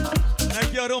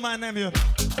 Neki a román nem jön.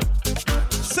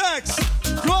 Sex,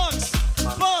 drugs,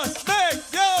 fuss, meg,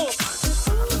 jó!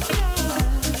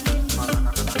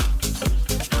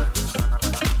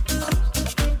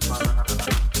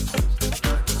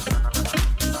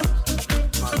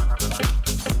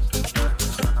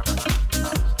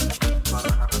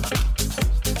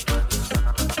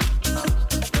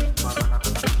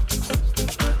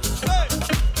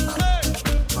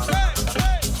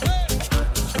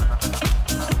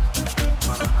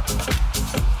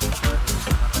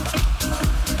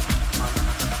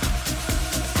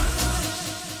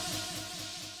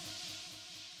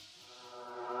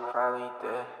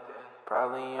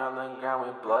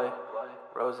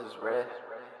 roses red.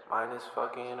 Mine is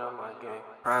fucking on my game.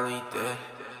 Probably dead,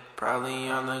 probably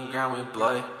on the ground with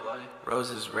blood.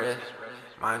 Roses red,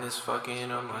 mine is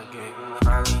fucking on my game.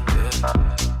 Probably dead,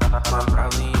 I'm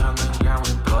probably on the ground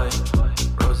with blood.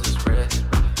 Roses red,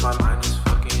 my mind is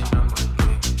fucking on my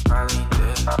game. Probably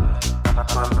dead, I'm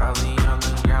probably on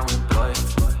the ground with blood.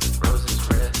 Roses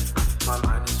red, my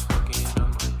mind is fucking on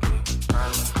my game.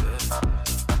 Probably dead,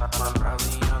 I'm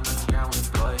probably on the ground with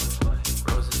blood.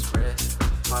 Roses red,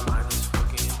 my mind is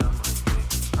fucking on my game.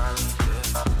 Probably dead,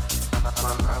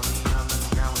 I'm probably on the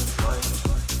ground with blood.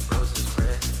 Roses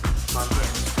red, my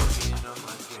mind is fucking on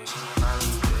my game.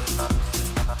 Probably dead,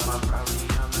 I'm probably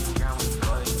on the ground with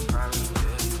blood. Probably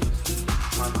dead,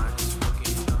 my mind is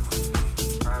fucking on my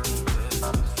game. Probably dead,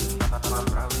 I'm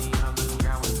probably on the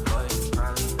ground with blood.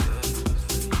 Probably dead,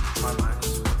 my mind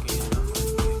is fucking on my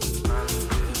game. Probably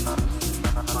dead,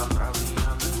 I'm probably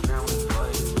on the ground with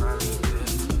blood. Probably dead,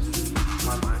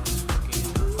 my mind is fucking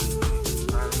on my game.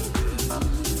 Probably dead,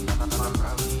 I'm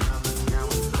probably on the ground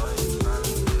with blood.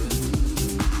 Probably dead,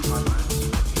 my mind is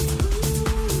fucking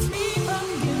on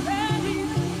my game.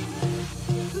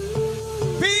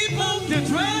 People get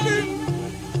ready.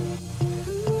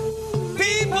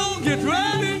 People get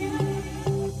ready.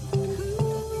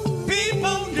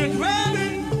 People get ready.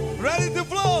 Ready to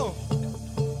flow.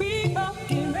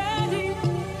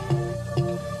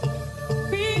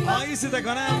 Ha hiszitek,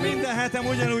 ha nem, minden hetem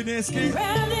ugyanúgy néz ki.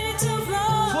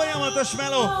 Folyamatos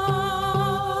meló.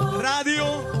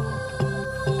 Rádió.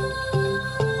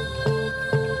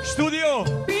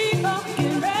 Stúdió.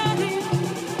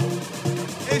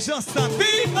 És aztán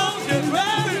people get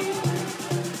ready.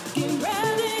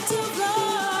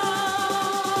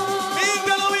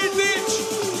 Minden, amit nincs.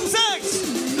 Sex,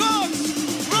 drugs,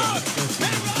 rock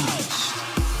and roll.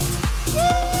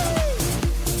 Woo!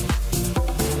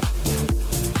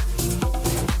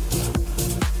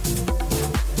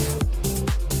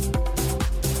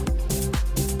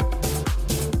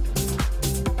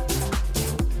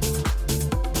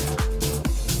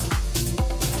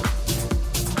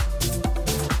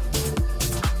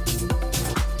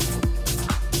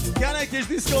 Kell egy kis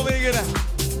diszkó végére.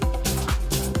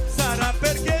 Sarà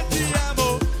perché ti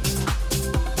amo.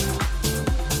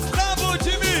 Bravo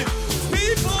Jimmy.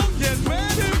 People get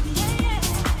ready.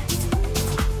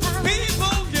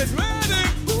 People get ready.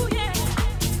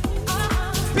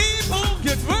 People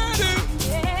get ready.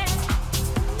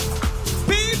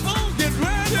 People get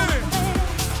ready.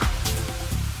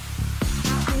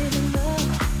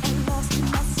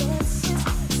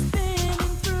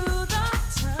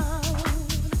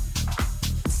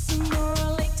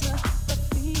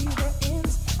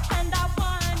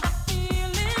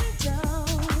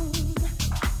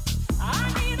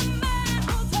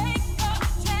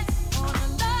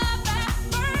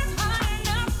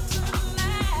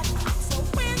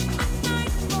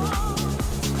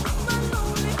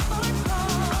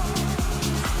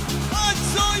 What's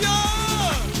so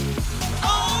young? Oh,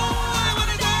 I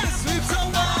wanna dance with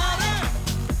somebody.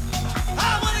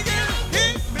 I wanna get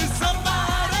hit with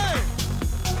somebody.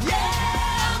 Yeah,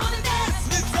 I wanna dance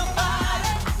with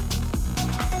somebody.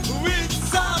 With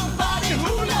somebody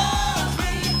who loves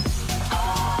me.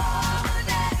 Oh, I wanna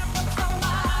dance with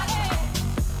somebody.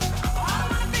 I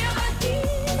wanna feel the heat.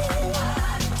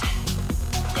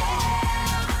 Yeah,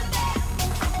 I wanna dance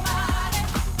with somebody.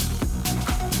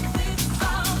 With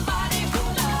somebody who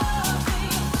loves me.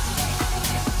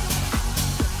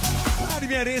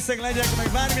 Bármilyen részeg legyek, meg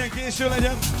bármilyen késő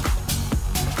legyen,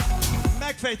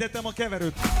 megfejtettem a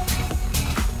keverőt.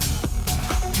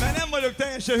 Mert nem vagyok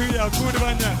teljesen hülye a kurva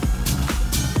anyján.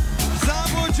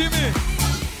 Számol Jimmy!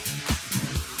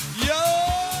 Yo!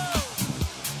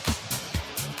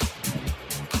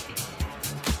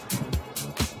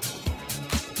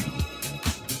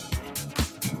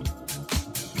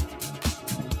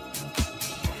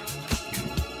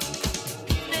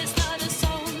 There's not a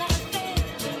soul out there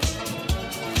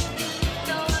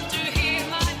going to hear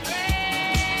my prayer.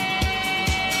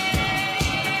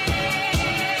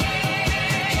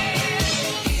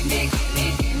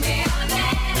 Give me all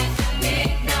that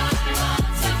midnight.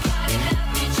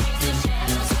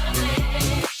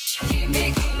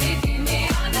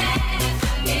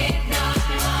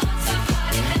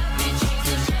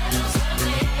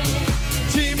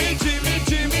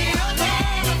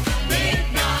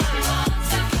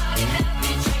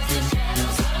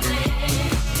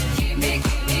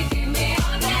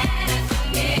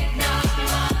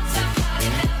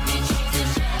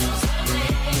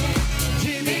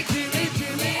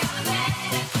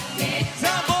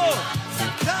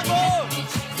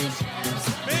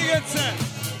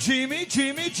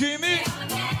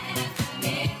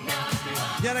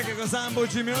 Gyerekek, az Ámbó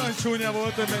Jimmy olyan csúnya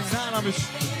volt, hogy még nálam is.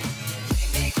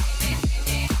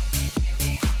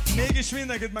 Mégis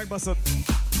mindenkit megbaszott.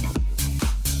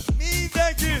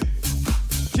 Mindenkit!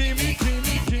 Jimmy,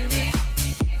 Jimmy, Jimmy.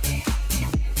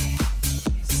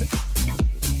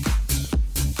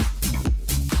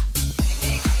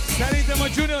 Szerintem a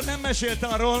Junior nem mesélte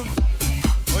arról,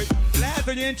 hogy lehet,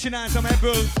 hogy én csináltam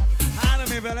ebből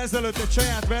 3 évvel ezelőtt egy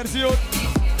saját verziót.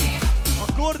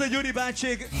 A Korda Gyuri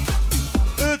bácsék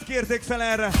őt kérték fel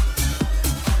erre.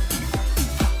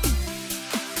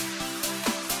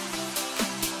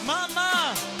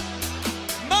 Mama!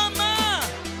 Mama!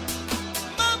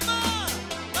 Mama!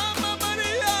 Mamma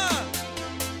Maria!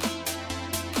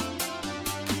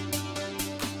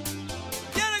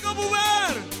 Gyere,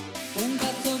 Kapuvár! Un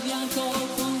gatto bianco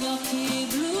con gli occhi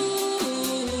blu,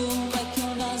 un vecchio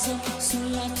vaso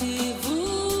sulla TV,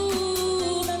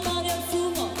 nell'aria il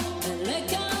fumo e le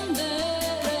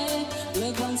candele, le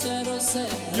guance rosse,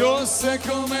 Rosse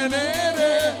come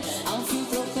nere. ha un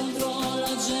filtro contro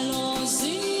la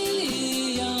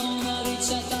gelosia, una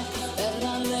ricetta per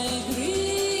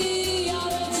l'allegria,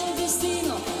 legge il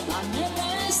destino, ha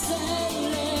nelle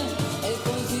stelle e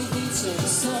poi ti dice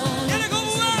solo Vieni,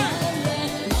 Kapuvár! stelle.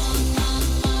 Mamma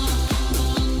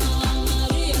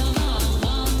Maria, mamma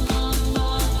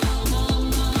Maria, mamma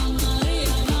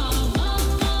Maria,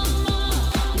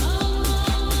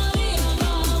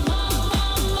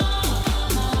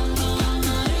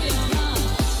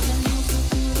 nel mio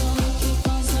futuro che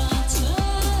cosa c'è?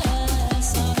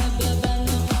 Sarebbe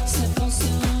bello se fossi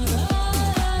un re,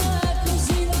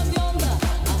 così la bionda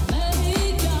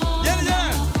americana Vieni, vieni!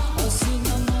 o si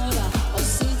innamora o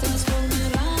si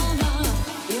trasformerà,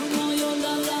 io muoio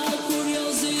dalla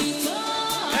curiosità.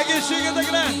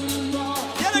 Egészségetekre!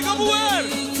 Gyere, Kapuvár!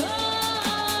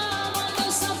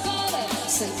 Voglio sapere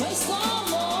se questo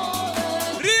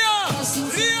amore Ria!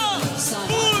 Ria!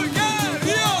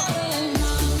 Bulgaria!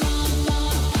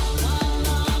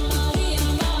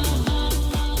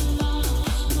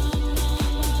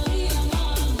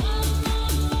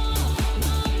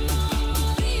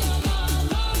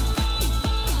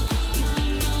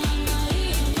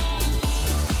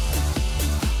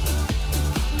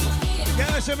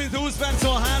 Kevesebb, mint 20 perc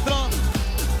van hátra.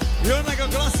 Jönnek a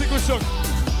klasszikusok.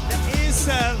 De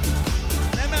ésszel,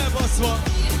 nem elbaszva.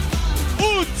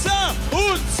 Utca!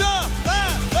 Utca!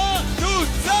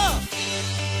 Utca!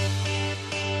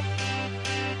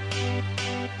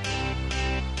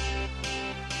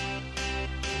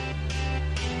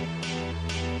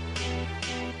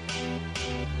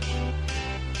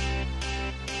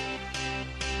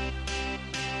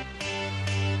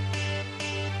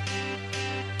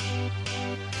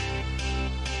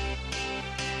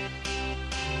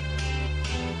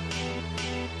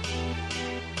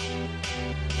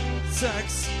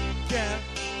 Sex, yeah,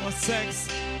 or sex,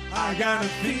 I got a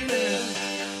feeling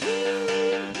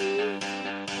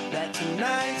That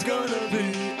tonight's gonna be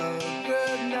a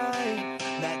good night.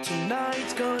 That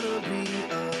tonight's gonna be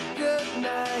a good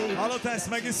night. Hallottál, ezt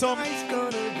megiszom? Tonight's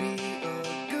gonna be a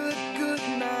good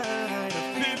night.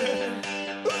 I feel it.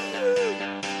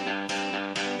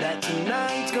 That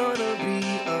tonight's gonna be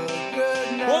a good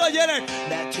night. Hol a gyerek?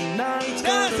 That tonight's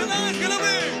That gonna tonight's be gonna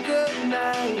be a good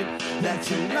night. That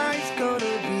tonight's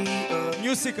gonna be a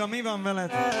Nyuszika, mi van veled?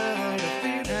 night. I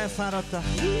feel it. Elfáradtál?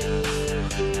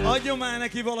 Adjon már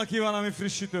neki valaki valami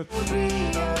frissítőt. Be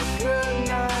a good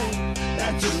night.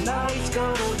 That tonight's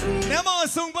gonna be Nem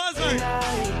alszunk, bazd meg!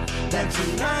 That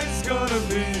tonight's gonna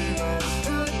be a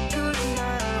good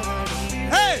night.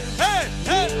 Hey, hey,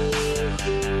 hey!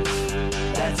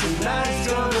 That tonight's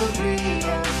gonna be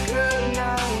a good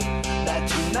night. That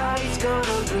tonight's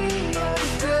gonna be a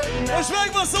good night. Most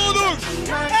megbaszódunk!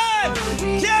 Hey!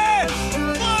 Yeah!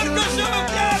 Markosok!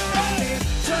 Yeah!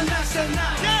 Tonight's the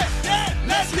night. Yeah! Yeah!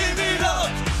 Let's give it up!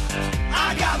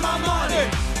 I got my money.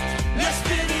 Let's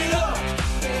spin it up.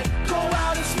 Go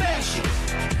out and smash it.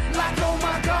 Like oh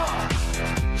my God.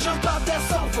 Jump out that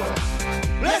sofa.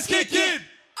 Let's kick it!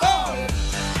 Oh!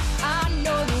 I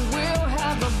know that we'll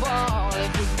have a ball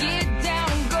if we get down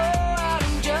and go out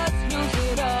and just lose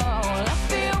it all. I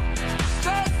feel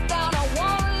stressed out, I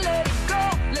wanna let it go.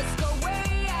 Let's go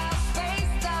way out,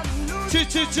 spaced out and lose Csi,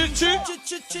 csi,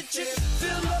 csi, csi!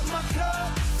 Fill up my cup.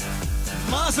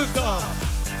 Mazuka!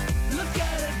 Look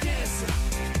at her dancing.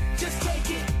 Just take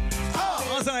it.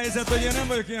 Az a helyzet, hogy én nem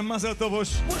vagyok ilyen mazatobos.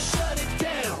 We'll shut it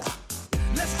down.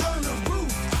 Let's burn the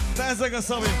roof. Bezzeg a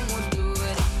Szabi.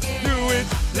 Do it,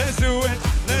 let's do it,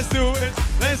 let's do it,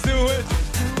 let's do it.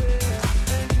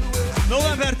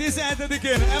 November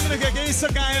 17-én emlékek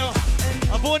éjszakája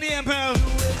a Bonnie M-el,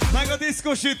 meg a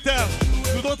diszkosüttel.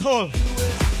 Tudod hol?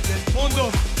 Mondom.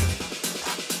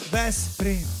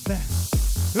 Veszprémben.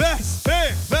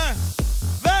 Veszprémben.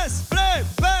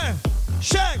 Veszprémben.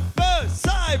 Segből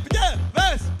szájbje.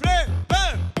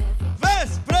 Veszprémben.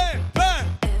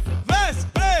 Veszprémben.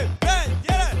 Veszprémben.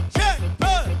 Gyere,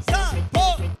 segből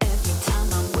szájból.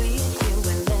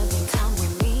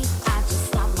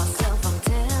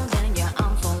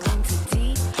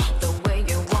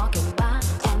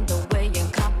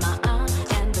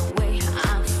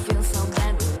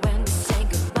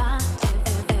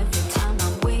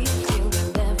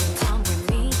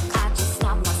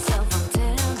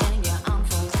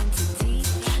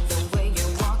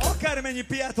 Akármennyi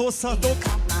piát hozhatok,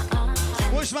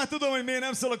 most már tudom, hogy miért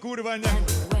nem szól a kurva anyám.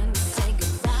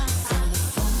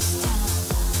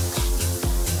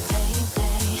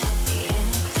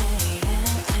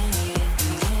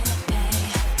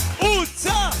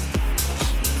 Utca!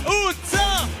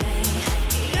 Utca!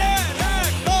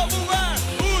 Gyerek, Kapuvár!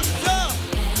 Utca!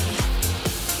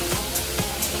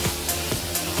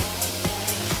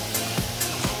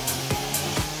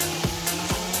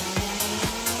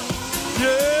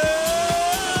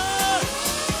 Yeah!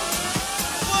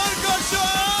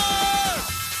 Farkasok!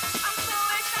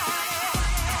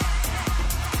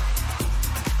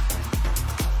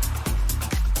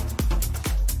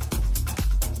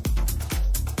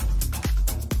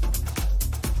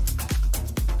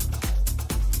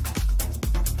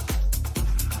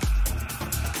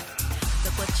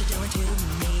 Look what you're doing to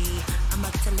me. I'm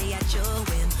utterly at your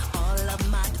whim. All of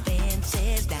my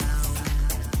defenses down.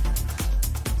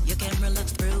 Your camera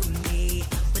looks through me.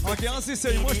 Aki azt hiszi,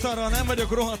 hogy mostanra nem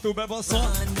vagyok rohadtul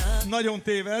bebaszva, nagyon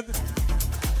téved.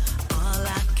 All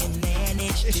I can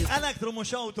manage És to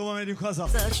elektromos autóval megyünk haza.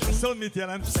 Szóval mit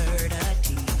jelent?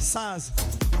 absurdity. 100.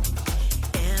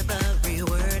 Every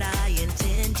word I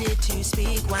intended to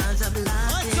speak winds up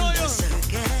locked in the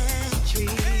circuitry.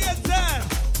 Egyszer!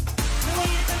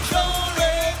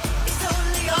 Sorry! It's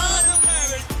totally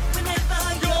automatic whenever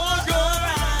you're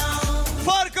around.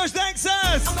 Farkas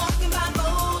Dancers! I'm walking by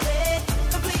bolded,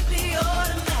 completely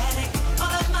automatic.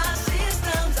 All of my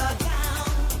systems are down,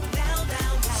 down,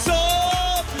 down, down.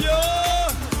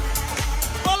 Szopjon!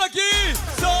 Valaki!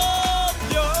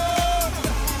 Szopjon!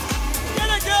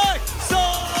 Gyerekek!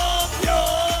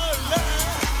 Szopjon le!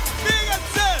 Még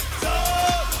egyszer!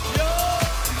 Szopjon!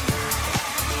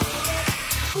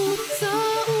 Utca,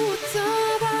 utca,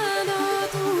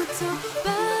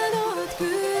 bánat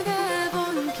kővel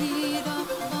van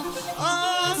kirakva.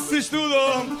 Azt is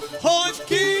tudom, hogy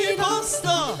ki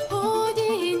baszta! Hogy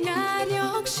én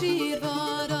járjak sírva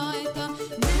rajta.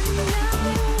 Nem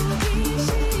járok én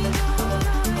sírva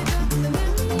rajta.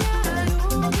 Nem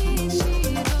járok én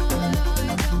sírva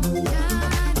rajta.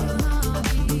 Járjon,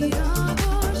 aki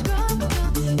rabosgatta.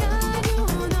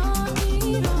 Járjon,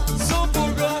 aki rabosgatta.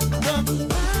 Szoporgattam!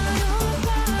 Várok,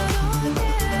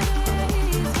 gyere,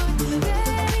 nézd, hogy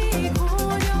verik,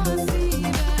 hogy a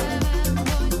szívemben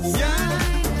vagy.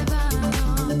 Szállj le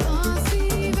bánat a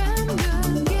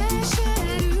szívemből,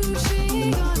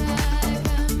 keserűség a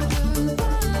lelkemből.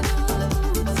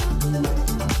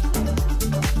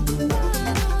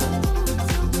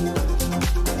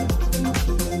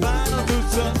 Bánat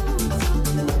utca!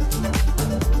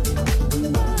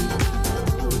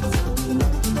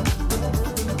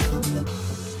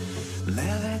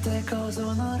 Nevetek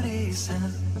azon a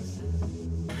részen,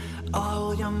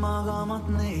 ahogyan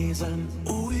magamat nézem.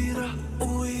 Újra,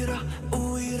 újra,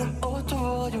 újra ott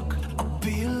vagyok, a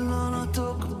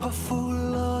pillanatokba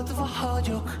fulladva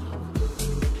hagyok.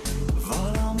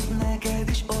 Valamit neked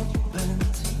is ott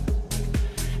bent,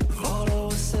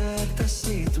 valahol szerte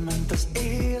szétment az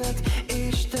élet,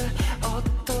 és te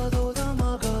adtad oda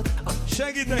magad.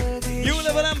 Segítek! New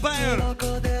Level Empire!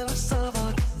 Lakad el a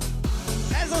szavad.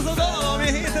 Ez az a dal, ami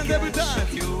héten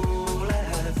debütált! Jó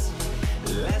lehet,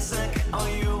 leszek a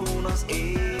jón az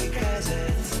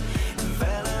ékezet.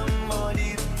 Velem vagy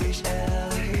itt is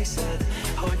elhiszed,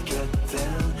 hogy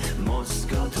ketten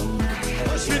mozgatunk.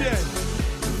 Most figyelj!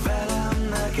 Velem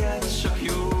neked csak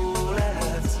jó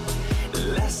lehet,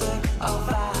 leszek a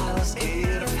válasz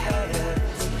érv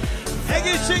helyett.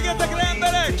 Egészségetekre,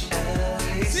 emberek!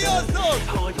 Sziasztok!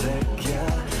 Hogy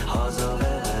reggel haza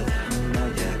veled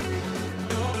megyek.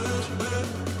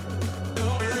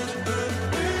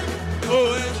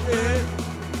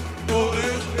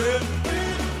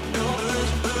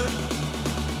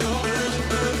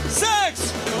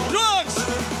 Sex! Drugs!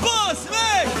 Boss!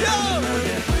 Meg! Yo!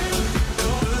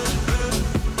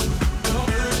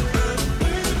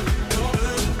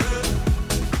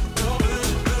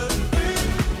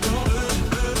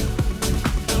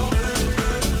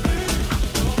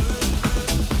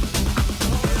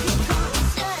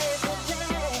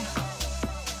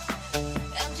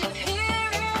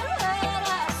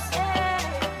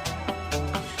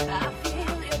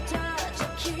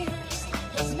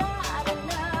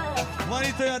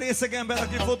 olyan részeg ember,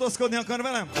 aki fotózkodni akar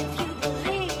velem?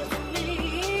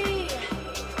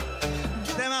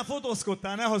 Te már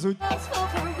fotózkodtál, ne hazudj!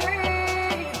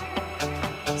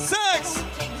 Sex,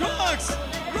 drugs,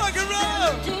 rock and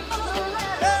roll!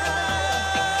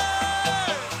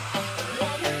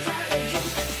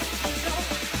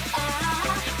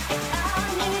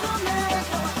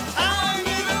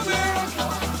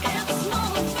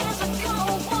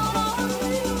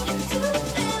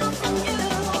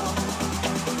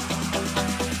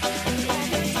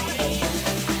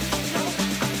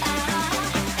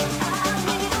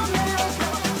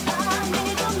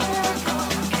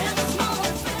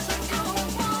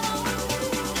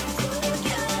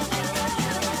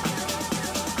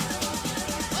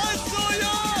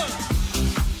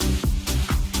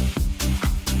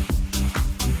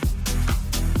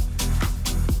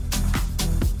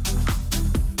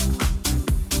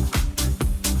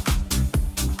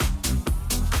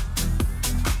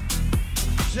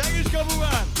 Segíts,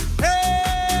 Kapuvár! Hey,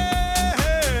 hey,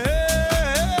 hey,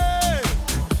 hey!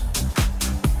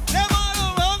 Nem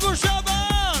hallom,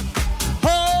 hangosabban! Ho,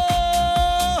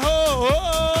 ho, ho,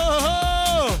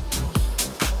 ho!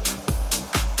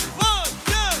 One,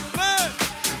 two, man!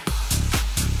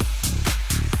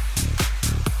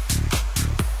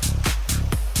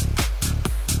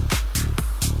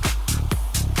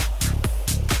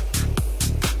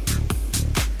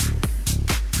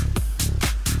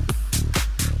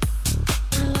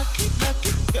 Lucky,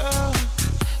 lucky girl.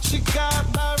 She got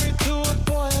married to a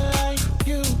boy like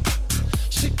you.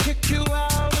 She'd kick you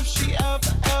out if she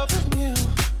ever knew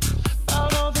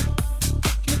about all the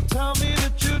you tell me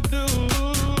that you do.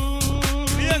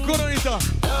 Milyen koronita?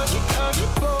 Dirty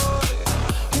boy.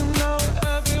 You know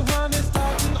everyone is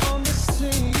talking on the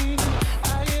scene.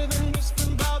 I hear them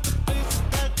whispering about the places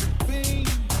that you've been.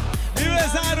 Mivel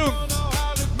zárunk?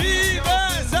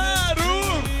 Mivel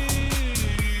zárunk?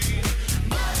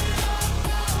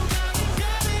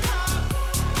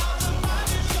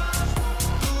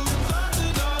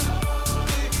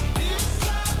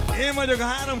 Én vagyok a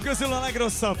három közül a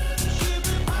legrosszabb.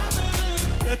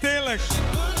 De tényleg.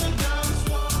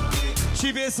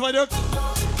 Csibész vagyok.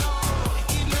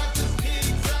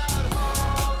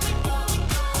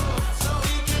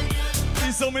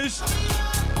 Iszom is.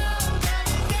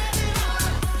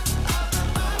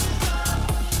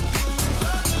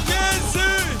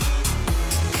 Jessy!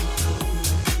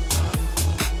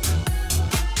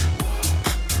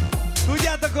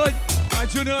 Tudjátok, hogy a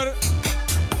Junior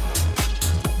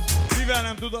mivel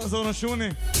nem tud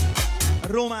azonosulni?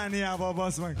 Romániával,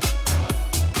 bazd meg.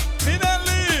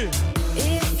 Minelli!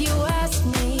 If you ask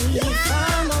me if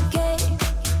I'm okay,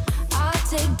 I'll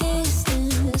take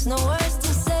distance, no words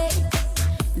to say.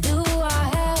 Do I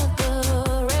have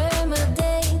the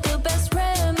remedy, the best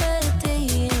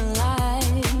remedy in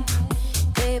life?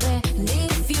 Baby, and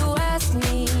if you ask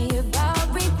me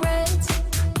about regrets,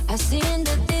 I seen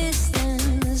the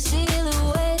distant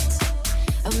silhouette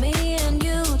of me and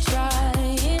you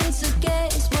trying to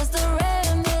guess what's the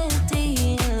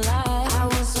remedy in life. I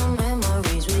want some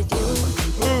memories with you.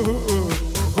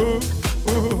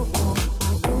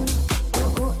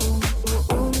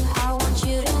 I want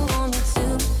you to want me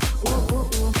too.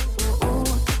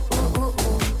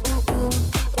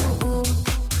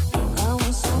 I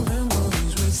want some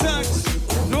memories with Sex,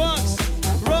 drugs,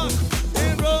 rock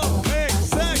and roll, make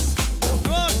sex,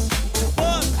 drugs,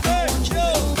 fun, make yo,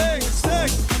 make sex,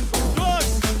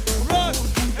 drugs, rock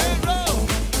and roll,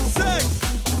 sex,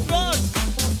 drugs,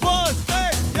 fun,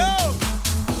 make yo.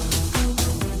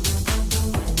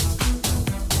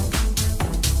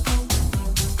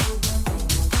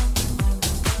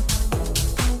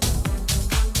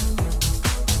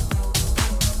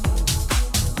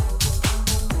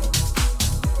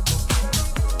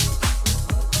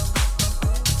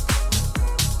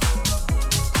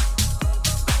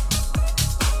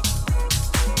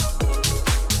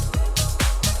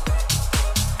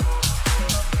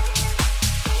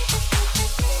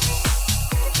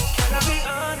 Can I be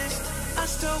honest? I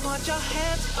still want your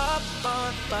hands up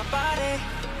on my body.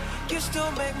 You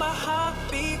still make my heart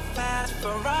beat fast.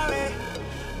 Ferrari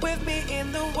with me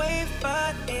in the wave,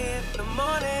 but in the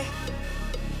morning.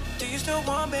 Do you still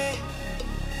want me?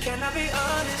 Can I be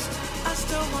honest? I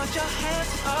still want your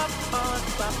hands up on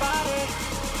my body.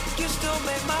 You still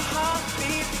make my heart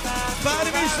beat fast.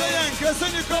 Bármi is legyen,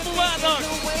 köszönjük Kapuvárnak!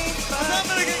 Az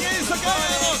emberek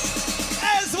éjszakájának!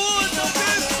 Ez volt a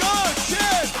Disco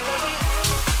Shit!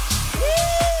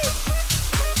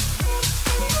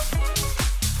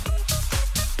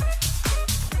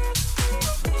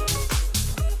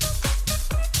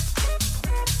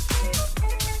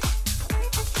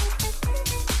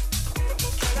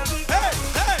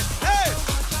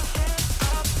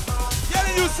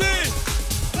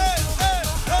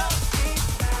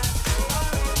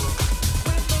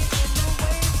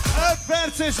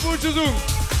 perc és búcsúzunk!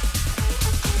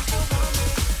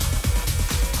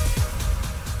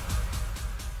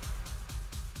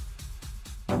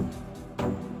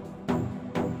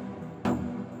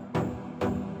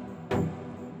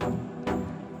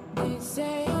 They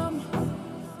say I'm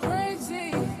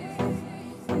crazy,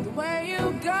 the way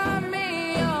you got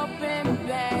me open,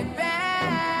 baby.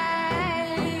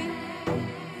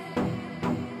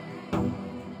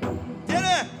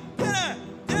 Gyere! Gyere!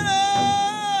 Gyere!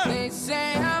 They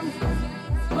say I'm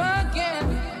bugging,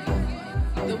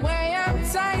 the way I'm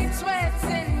tight,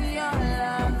 sweating your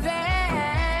loving.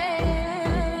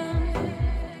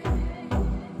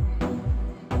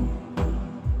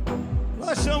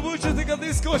 Lassan búcsúzik a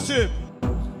diszkósip!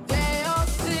 They all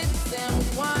sit and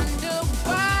wonder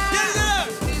why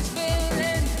these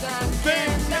feelings I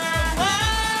Been cannot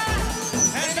hide.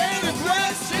 And then the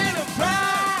question of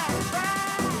pride.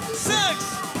 Sex,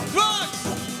 drugs,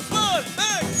 blood,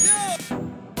 eggs, yeah!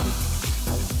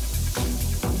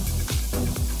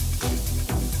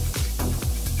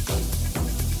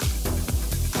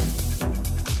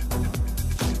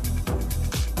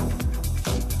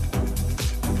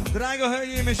 Drága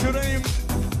hölgyeim és uraim!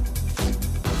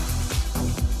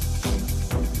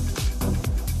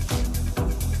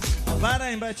 A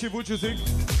Bárány bácsi búcsúzik,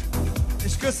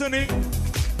 és köszöni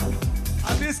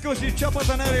a diszkósi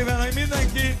csapata nevében, hogy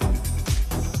mindenki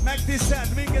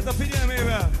megtisztelt minket a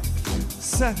figyelmével.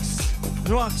 Sex,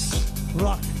 drugs,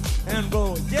 rock and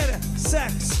roll. Gyere!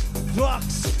 Sex,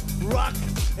 drugs, rock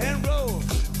and roll.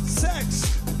 Sex,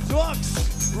 drugs,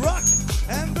 rock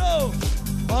and roll.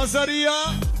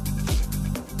 Azaria!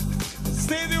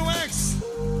 Stadium X!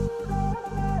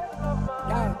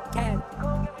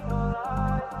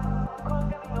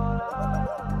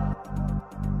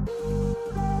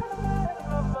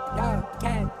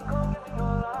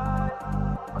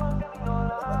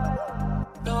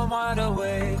 No matter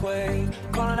wait,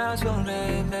 calling out your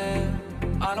name.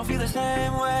 I don't feel the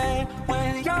same way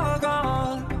when you're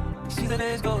gone. See the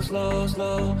days go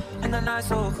slow, and the nights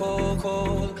so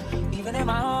cold. Even in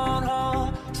my own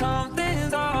home,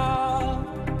 something's off.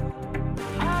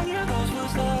 I hear those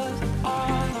footsteps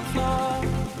on the floor.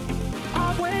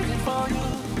 I'm waiting for you,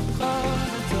 close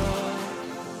the door.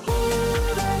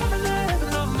 Ooh,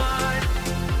 never of mine.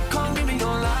 Come give me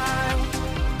your life,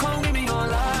 come give me your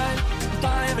life.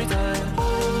 Die every time.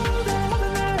 Ooh,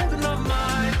 never of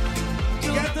mine.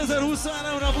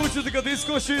 2023-ra búcsúzik a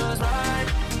diszkósip.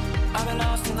 I've been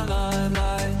lost in the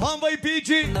limelight. Hanvai PG,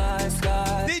 Night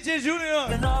sky. DJ Junior,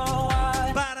 You know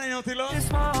why Bárány Attila. this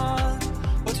month,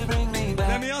 but you bring me De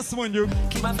back. mi azt mondjuk,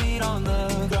 Keep my feet on the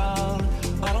ground.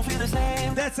 I don't feel the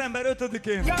same. december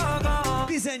 5-én You're gone.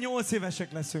 18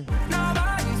 évesek leszünk.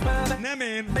 Nobody's perfect. Nem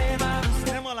én, Made my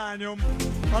mistake. nem a lányom.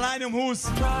 A lányom 20,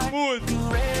 múlt. You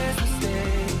raise the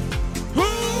stakes. Hú,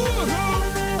 hú.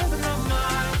 Never of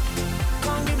mine.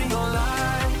 Come give me your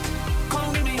life.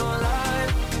 Come give me your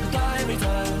life. Die every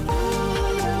time.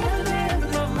 Ooh,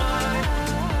 never of mine.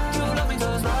 You love me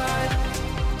just right.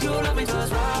 You love me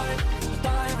just right.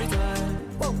 Die every time.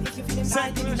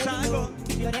 Senkből sájba,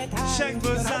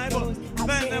 senkből szájba.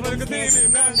 Benne vagyok a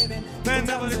tévében,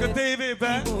 benne vagyok a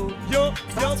tévében. Jó,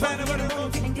 benne vagyok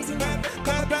ott.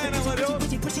 Benne vagyok,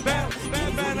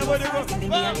 benne vagyok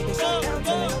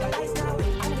ott.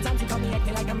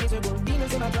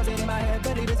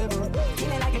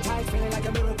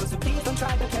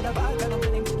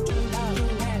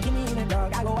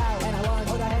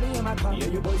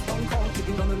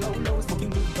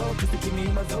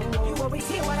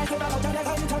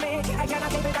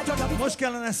 Most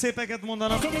kellene szépeket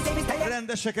mondanak,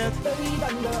 rendeseket,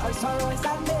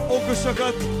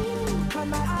 okosokat.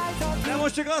 De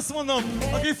most csak azt mondom,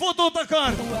 aki fotót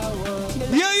akar,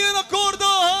 jöjjön a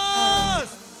kordóhoz!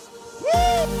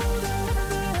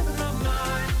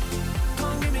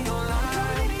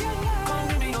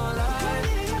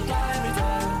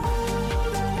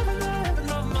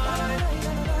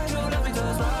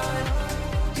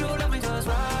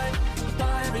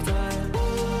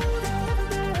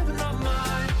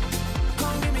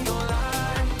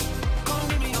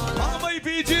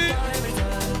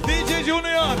 DJ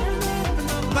Junior,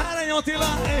 Bárány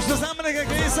Attila és az emberek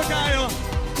éjszakája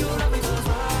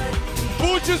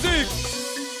búcsúzik!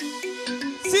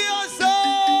 Sziasztok!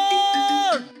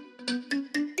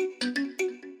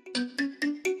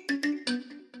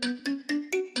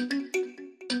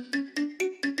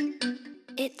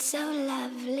 It's so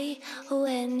lovely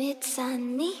when it's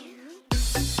sunny.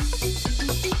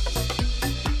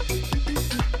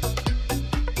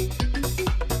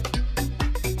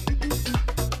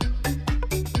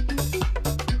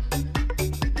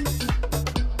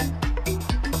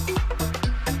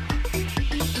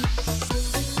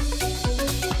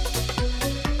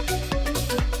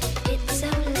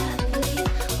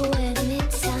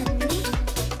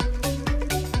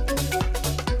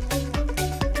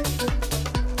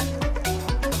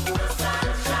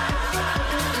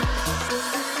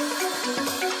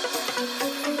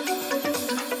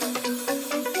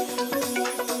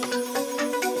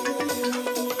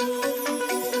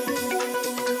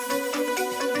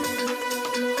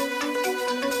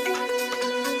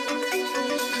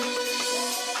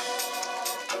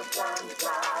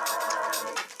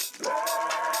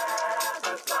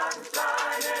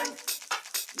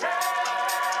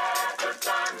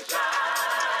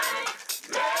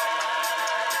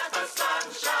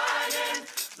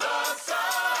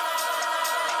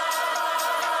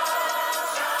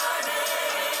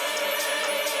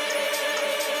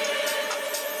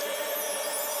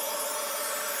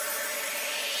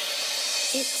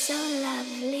 It's so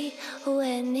lovely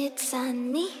when it's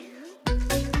sunny.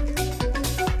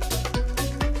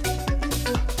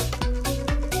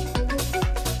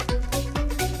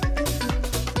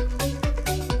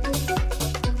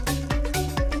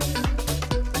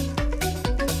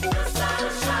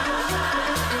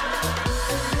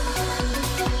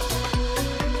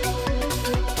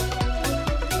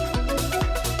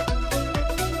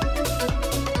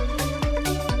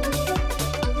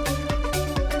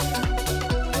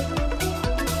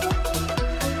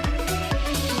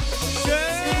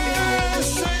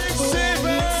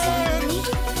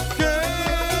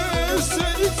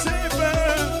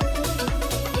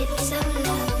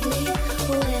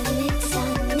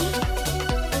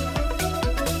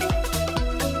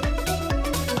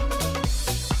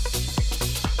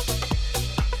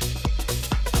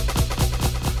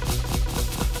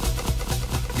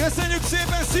 Köszönjük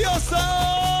szépen,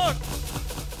 sziasztok!